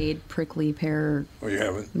pre-made prickly pear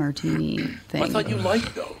martini thing. I thought you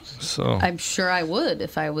liked those. So I'm sure I would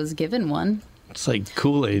if I was given one. It's like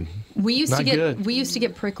Kool-Aid. We used to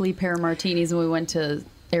get prickly pear martinis when we went to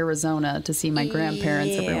Arizona to see my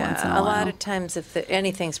grandparents every once in a while. A lot of times, if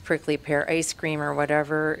anything's prickly pear ice cream or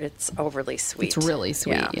whatever, it's overly sweet. It's really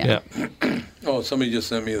sweet. Yeah. Oh, somebody just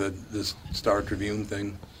sent me this Star Tribune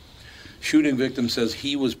thing. Shooting victim says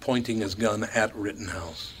he was pointing his gun at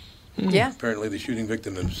Rittenhouse. Yeah. Apparently, the shooting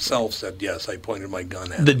victim himself said, "Yes, I pointed my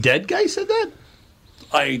gun at." The dead guy said that?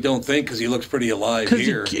 I don't think, because he looks pretty alive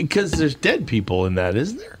here. Because there's dead people in that,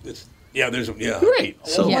 isn't there? Right.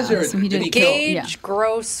 So was there? So he didn't Gage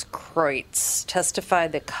Grosskreutz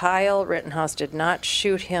testified that Kyle Rittenhouse did not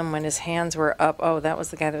shoot him when his hands were up. Oh, that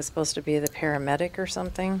was the guy that was supposed to be the paramedic or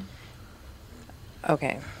something?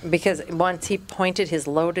 Okay. Because once he pointed his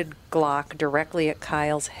loaded Glock directly at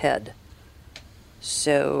Kyle's head.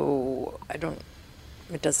 So,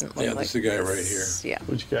 it doesn't look like... Yeah, that's the guy right here. Yeah.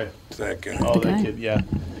 Which guy? It's that guy. Oh, that kid, yeah.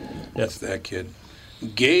 That's that kid.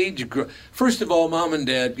 Gage. First of all, Mom and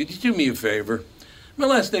Dad, could you do me a favor? My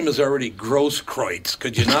last name is already Grosskreutz.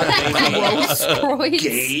 Could you not name me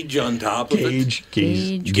Gage on top of it?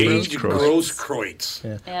 Gage Grosskreutz.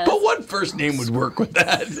 Yeah. Yes. But what first name would work with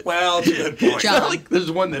that? Well, it's a good point. It's not like there's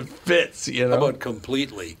one that fits, you know? How about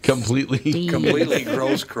completely? Completely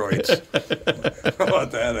Grosskreutz. How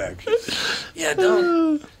about that, actually? Yeah,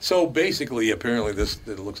 no. So basically, apparently,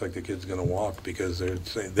 it looks like the kid's going to walk because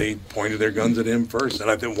they pointed their guns at him first. And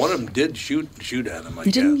I think one of them did shoot at him, I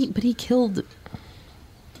guess. But he killed...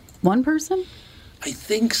 one person? I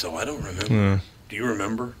think so. I don't remember. Do you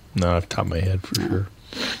remember? No, off the top of my head, for sure.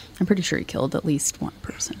 I'm pretty sure he killed at least one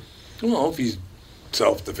person. Well, if he's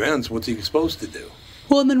self-defense, what's he supposed to do?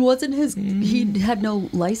 Well, and then wasn't his... He had no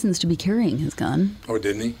license to be carrying his gun. Or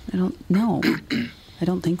didn't he? I don't know. I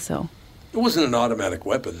don't think so. It wasn't an automatic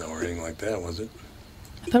weapon, though, or anything like that, was it?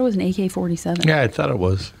 I thought it was an AK-47. Yeah, I thought it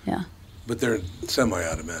was. Yeah. But they're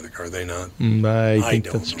semi-automatic, are they not? I think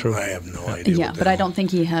that's true. I have no idea. Yeah, but I don't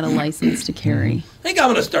think he had a license to carry. I think I'm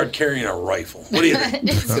going to start carrying a rifle. What do you think?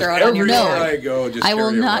 Everywhere I go, just I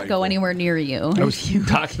will not rifle. go anywhere near you. I was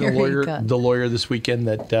talking to the lawyer this weekend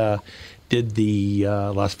that did the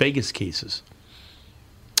Las Vegas cases.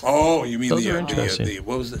 Oh, you mean those are interesting.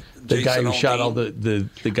 what was it? The guy who shot all the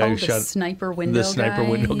guy who shot sniper window the sniper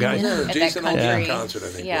window guy. Yeah, Jason Aldean concert, I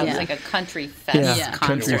think. Yeah, it was like a country fest. Yeah,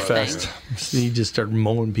 country fest. So he just started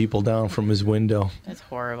mowing people down from his window. That's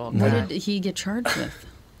horrible. What did he get charged with?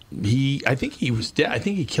 I think he was dead. I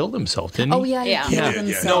think he killed himself, didn't he? Oh yeah, he killed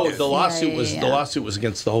himself. No, the lawsuit was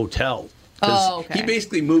against the hotel. Oh, okay. He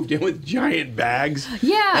basically moved in with giant bags.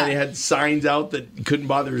 Yeah. And he had signs out that couldn't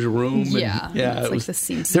bother his room. Yeah. And, this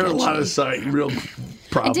seems there were a lot of real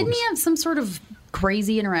problems. And didn't he have some sort of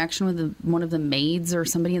crazy interaction with one of the maids or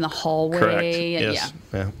somebody in the hallway? Correct. Yes.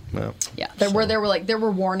 Yeah. There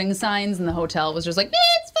were warning signs, and the hotel was just like,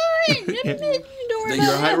 it's fine.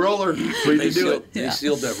 You're a high roller. Free to do it. They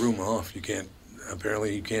sealed that room off.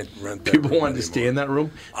 Apparently, you can't rent that people room wanted to stay in that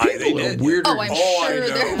room. They did. Weirder. Oh, I'm sure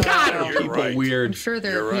there people right. weird. I'm sure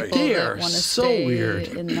there are people They that are want to so stay weird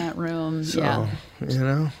in that room. So, you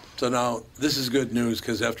know. So now this is good news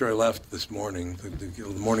because after I left this morning,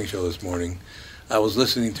 the morning show this morning, I was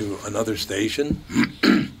listening to another station,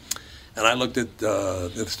 And I looked at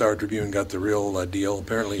the Star Tribune and got the real deal.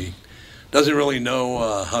 Apparently doesn't really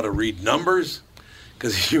know how to read numbers,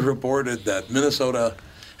 because he reported that Minnesota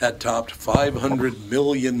had topped 500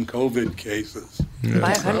 million COVID cases.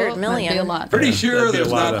 500 million? That'd be a lot. Pretty sure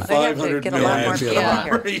there's not 500 get a lot more million. people I'm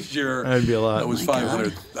here. pretty sure That'd be a lot. that was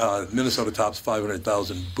 500. Minnesota tops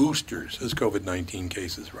 500,000 boosters as COVID-19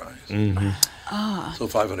 cases rise. Mm-hmm. So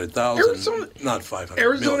 500,000, not 500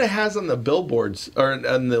 Arizona million. has on the billboards, or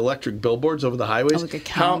on the electric billboards over the highways, like a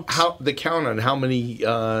count. how the count on how many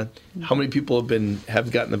people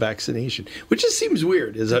have gotten the vaccination, which just seems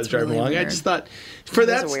weird as I was driving really along. weird. I just thought, for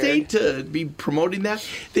that is state to be promoting that,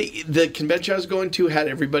 the convention I was going to had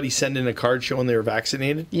everybody send in a card showing they were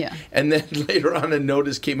vaccinated. Yeah. And then later on, a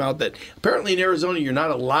notice came out that apparently in Arizona you're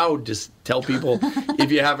not allowed to tell people if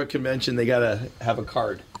you have a convention they got to have a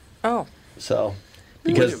card. Oh. So,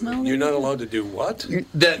 because You're not allowed to do what?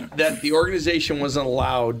 that the organization wasn't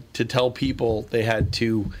allowed to tell people they had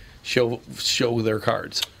to show their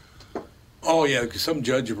cards. Oh yeah, 'cause some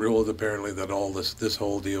judge ruled apparently that all this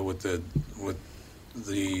whole deal with the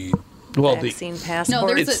Vaccine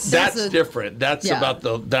passport. That's different. That's about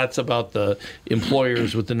the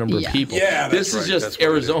employers with the number of people. Yeah, this is just That's what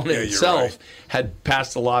Arizona you're itself right. had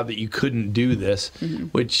passed a law that you couldn't do this,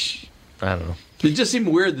 which I don't know. It just seemed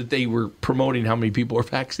weird that they were promoting how many people were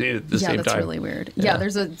vaccinated at the same time. Yeah, that's really weird. Yeah,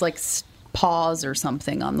 there's a pause or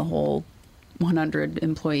something on the whole 100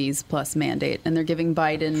 employees plus mandate, and they're giving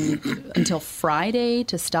Biden until Friday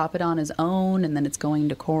to stop it on his own, and then it's going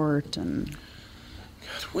to court. And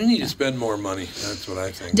we need to spend more money. That's what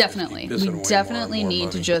I think. definitely, we definitely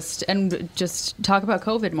need to just talk about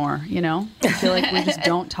COVID more. You know, I feel like we just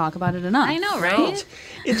don't talk about it enough. I know, right? Well,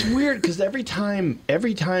 it's weird because every time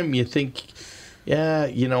you think, yeah,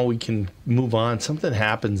 we can move on, something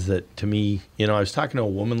happens that, to me, I was talking to a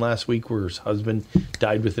woman last week where her husband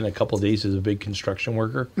died within a couple of days. He was a big construction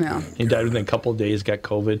worker. Yeah. He died within a couple of days, got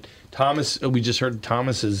COVID. Thomas, we just heard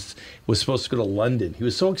Thomas was supposed to go to London. He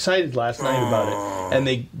was so excited last night about it, and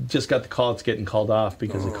they just got the call it's getting called off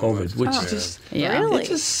because of COVID, which is just it's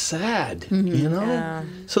just sad, Yeah.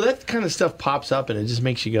 So that kind of stuff pops up, and it just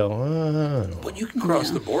makes you go, But you can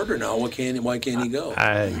cross the border now. Why can't he go?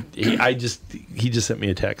 he just sent me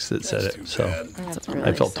a text that said it, so That's really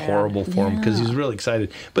I felt sad. horrible for him because he was really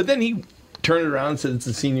excited. But then he turned it around and said it's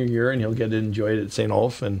the senior year and he'll get to enjoy it at St.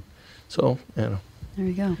 Olaf, and so There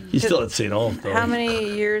you go. he's still at St. Olaf though. How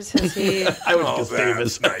many years has he? I went to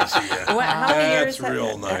Gustavus. That's nice. Yeah. How many That's years?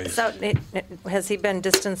 real nice. So, has he been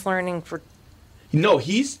distance learning for? No,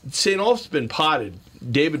 St. Olaf's been potted.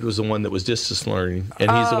 David was the one that was distance learning, and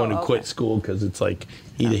he's the one who quit school because it's like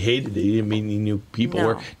he hated it. He didn't meet any new people. No.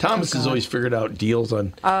 Where Thomas has always figured out deals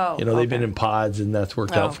on, they've been in pods, and that's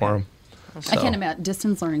worked out for him. I can't imagine.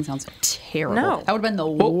 Distance learning sounds terrible. No. That would have been the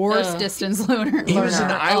worst distance learner. He was in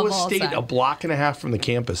Iowa of all State, time. a block and a half from the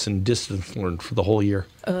campus, and distance learned for the whole year.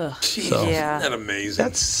 Jeez, So- Yeah. Isn't that amazing?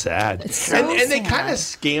 That's sad. so and they sad. kind of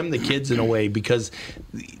scammed the kids in a way because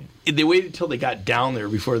they waited till they got down there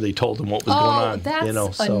before they told them what was going on.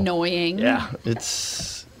 That's so, annoying. Yeah,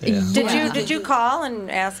 it's. Yeah. Did you call and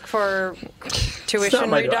ask for It's tuition not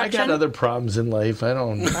my- reduction? I got other problems in life. I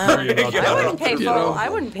don't worry about that. I wouldn't pay full. you know. I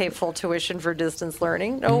wouldn't pay full tuition for distance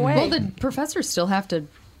learning. No way. Well, the professors still have to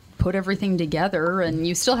put everything together, and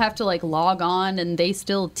you still have to log on, and they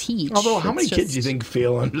still teach. Although, how many It's kids do you think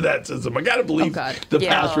fail under that system? I got to believe the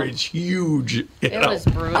pass rate's huge. It was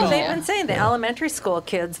brutal. Oh, they've been saying the elementary school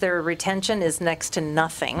kids, their retention is next to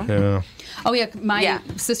nothing. Yeah. Oh yeah, my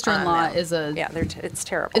sister-in-law is it's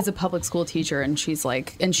terrible. Is a public school teacher, and she's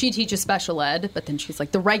like, and she teaches special ed, but then she's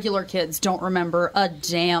like, the regular kids don't remember a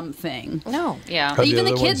damn thing. No, yeah. Even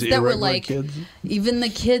the other kids ones that were irregular like, kids? even the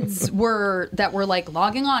kids that were like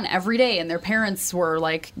logging on every day, and their parents were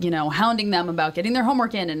like, hounding them about getting their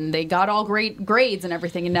homework in, and they got all great grades and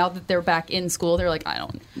everything. And now that they're back in school, they're like, I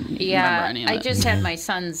don't remember any of it. I just had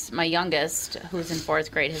my youngest, who's in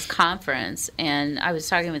 4th grade, his conference, and I was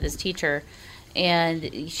talking with his teacher,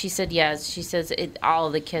 and she said yes. She says all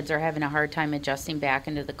of the kids are having a hard time adjusting back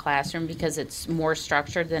into the classroom because it's more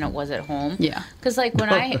structured than it was at home. Yeah. Because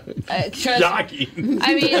when I Shocking.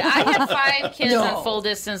 I mean, I had 5 kids on full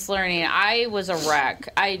distance learning. I was a wreck.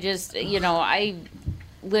 I just, I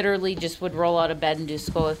literally just would roll out of bed and do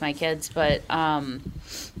school with my kids. But, at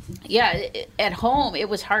home, it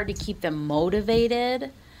was hard to keep them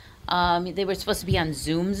motivated. They were supposed to be on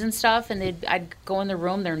Zooms and stuff, and I'd go in the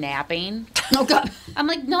room, they're napping. Oh, God. I'm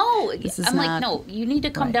like, no. No, you need to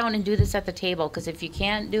come down and do this at the table, because if you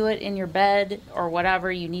can't do it in your bed or whatever,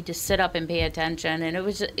 you need to sit up and pay attention. And it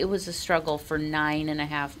was a struggle for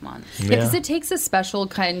 9.5 months. Yeah, because it takes a special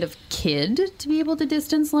kind of kid to be able to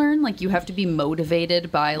distance learn. Like, you have to be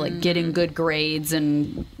motivated by, like, getting good grades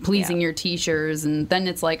and pleasing your teachers. And then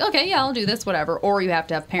it's like, okay, yeah, I'll do this, whatever. Or you have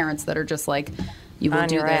to have parents that are just like, you will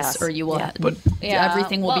do this, or you will.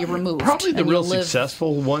 Everything will be removed. Probably the real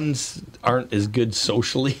successful ones aren't as good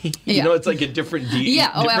socially. You know, it's like a different.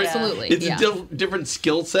 Absolutely. It's a different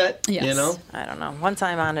skill set. Yes. You know. I don't know. Once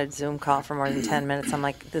I'm on a Zoom call for more than 10 minutes, I'm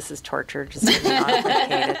like, this is torture. Just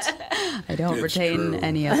authenticate it. I don't retain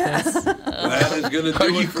any of this. That is going to do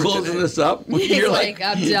Are you closing this up? You're like,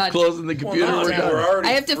 I'm done. Closing the computer. Well, we're done.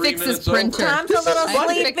 I have to fix this printer. Tom's a little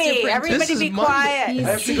sleepy. Everybody be quiet.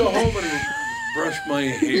 I have to go home and brush my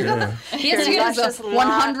hair. He has to get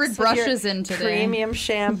 100 brushes in today. Premium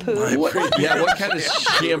shampoo. What kind of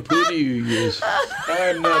shampoo do you use?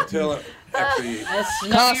 I'm not telling. Actually,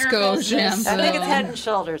 Costco shampoo. I think it's Head and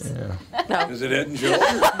Shoulders. Yeah. No. Is it Head and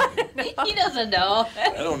Shoulders? He doesn't know.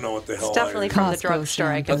 I don't know what the hell. It's definitely from the drugstore.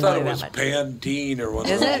 I thought it was Pantene or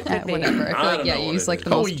whatever. Is it? Whatever. I feel like you use like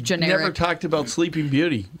the most generic. We never talked about Sleeping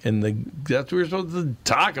Beauty, and that's what we were supposed to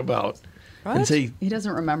talk about. What? And say, he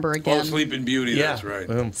doesn't remember again. Oh, Sleeping Beauty, that's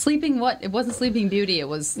right. Sleeping what? It wasn't Sleeping Beauty, it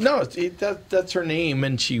was... No, that's her name,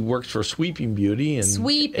 and she works for Sweeping Beauty. And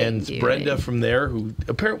Beauty. Brenda from there, who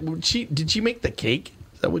apparently... Did she make the cake?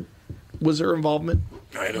 Is that what was her involvement?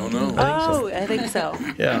 I don't know. I think so.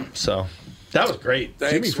 Yeah, so... That was great.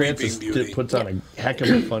 Thanks, Jimmy Francis puts on a heck of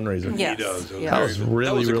a fundraiser. Yes. He does. That was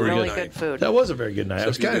really good food. That was a very good night. I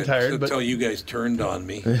was kind of tired, but until you guys turned on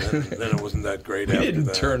me, then it wasn't that great. We after didn't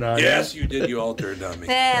that. turn on. Yes, you did. You all turned on me.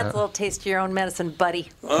 It's a little taste of your own medicine, buddy.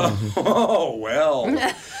 Oh well.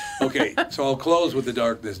 Okay, so I'll close with the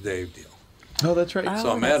Darkness Dave deal. Oh, that's right.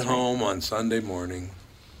 So I'm at home on Sunday morning.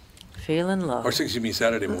 Feeling low. Or excuse me,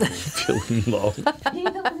 Saturday morning. Feeling low.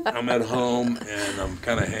 I'm at home and I'm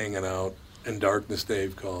kind of hanging out. And Darkness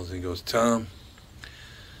Dave calls and he goes, Tom,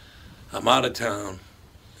 I'm out of town,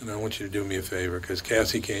 and I want you to do me a favor because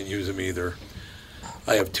Cassie can't use them either.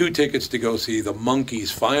 I have 2 tickets to go see the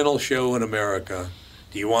Monkees' final show in America.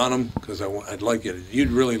 Do you want them? Because I'd like it. You'd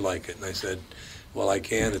really like it. And I said, well, I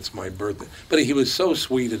can. It's my birthday. But he was so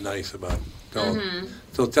sweet and nice about it.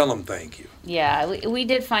 So tell him thank you. Yeah, we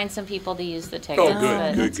did find some people to use the tickets. Oh,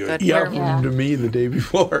 good. He offered them to me the day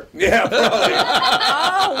before. Yeah, probably.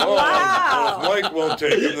 Oh, wow. If Mike won't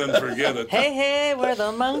take them, then forget it. Hey, we're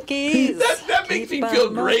the Monkees. That makes me feel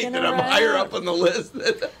great that I'm higher up on the list.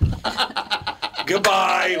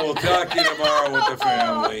 Goodbye. We'll talk to you tomorrow with the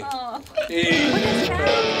family.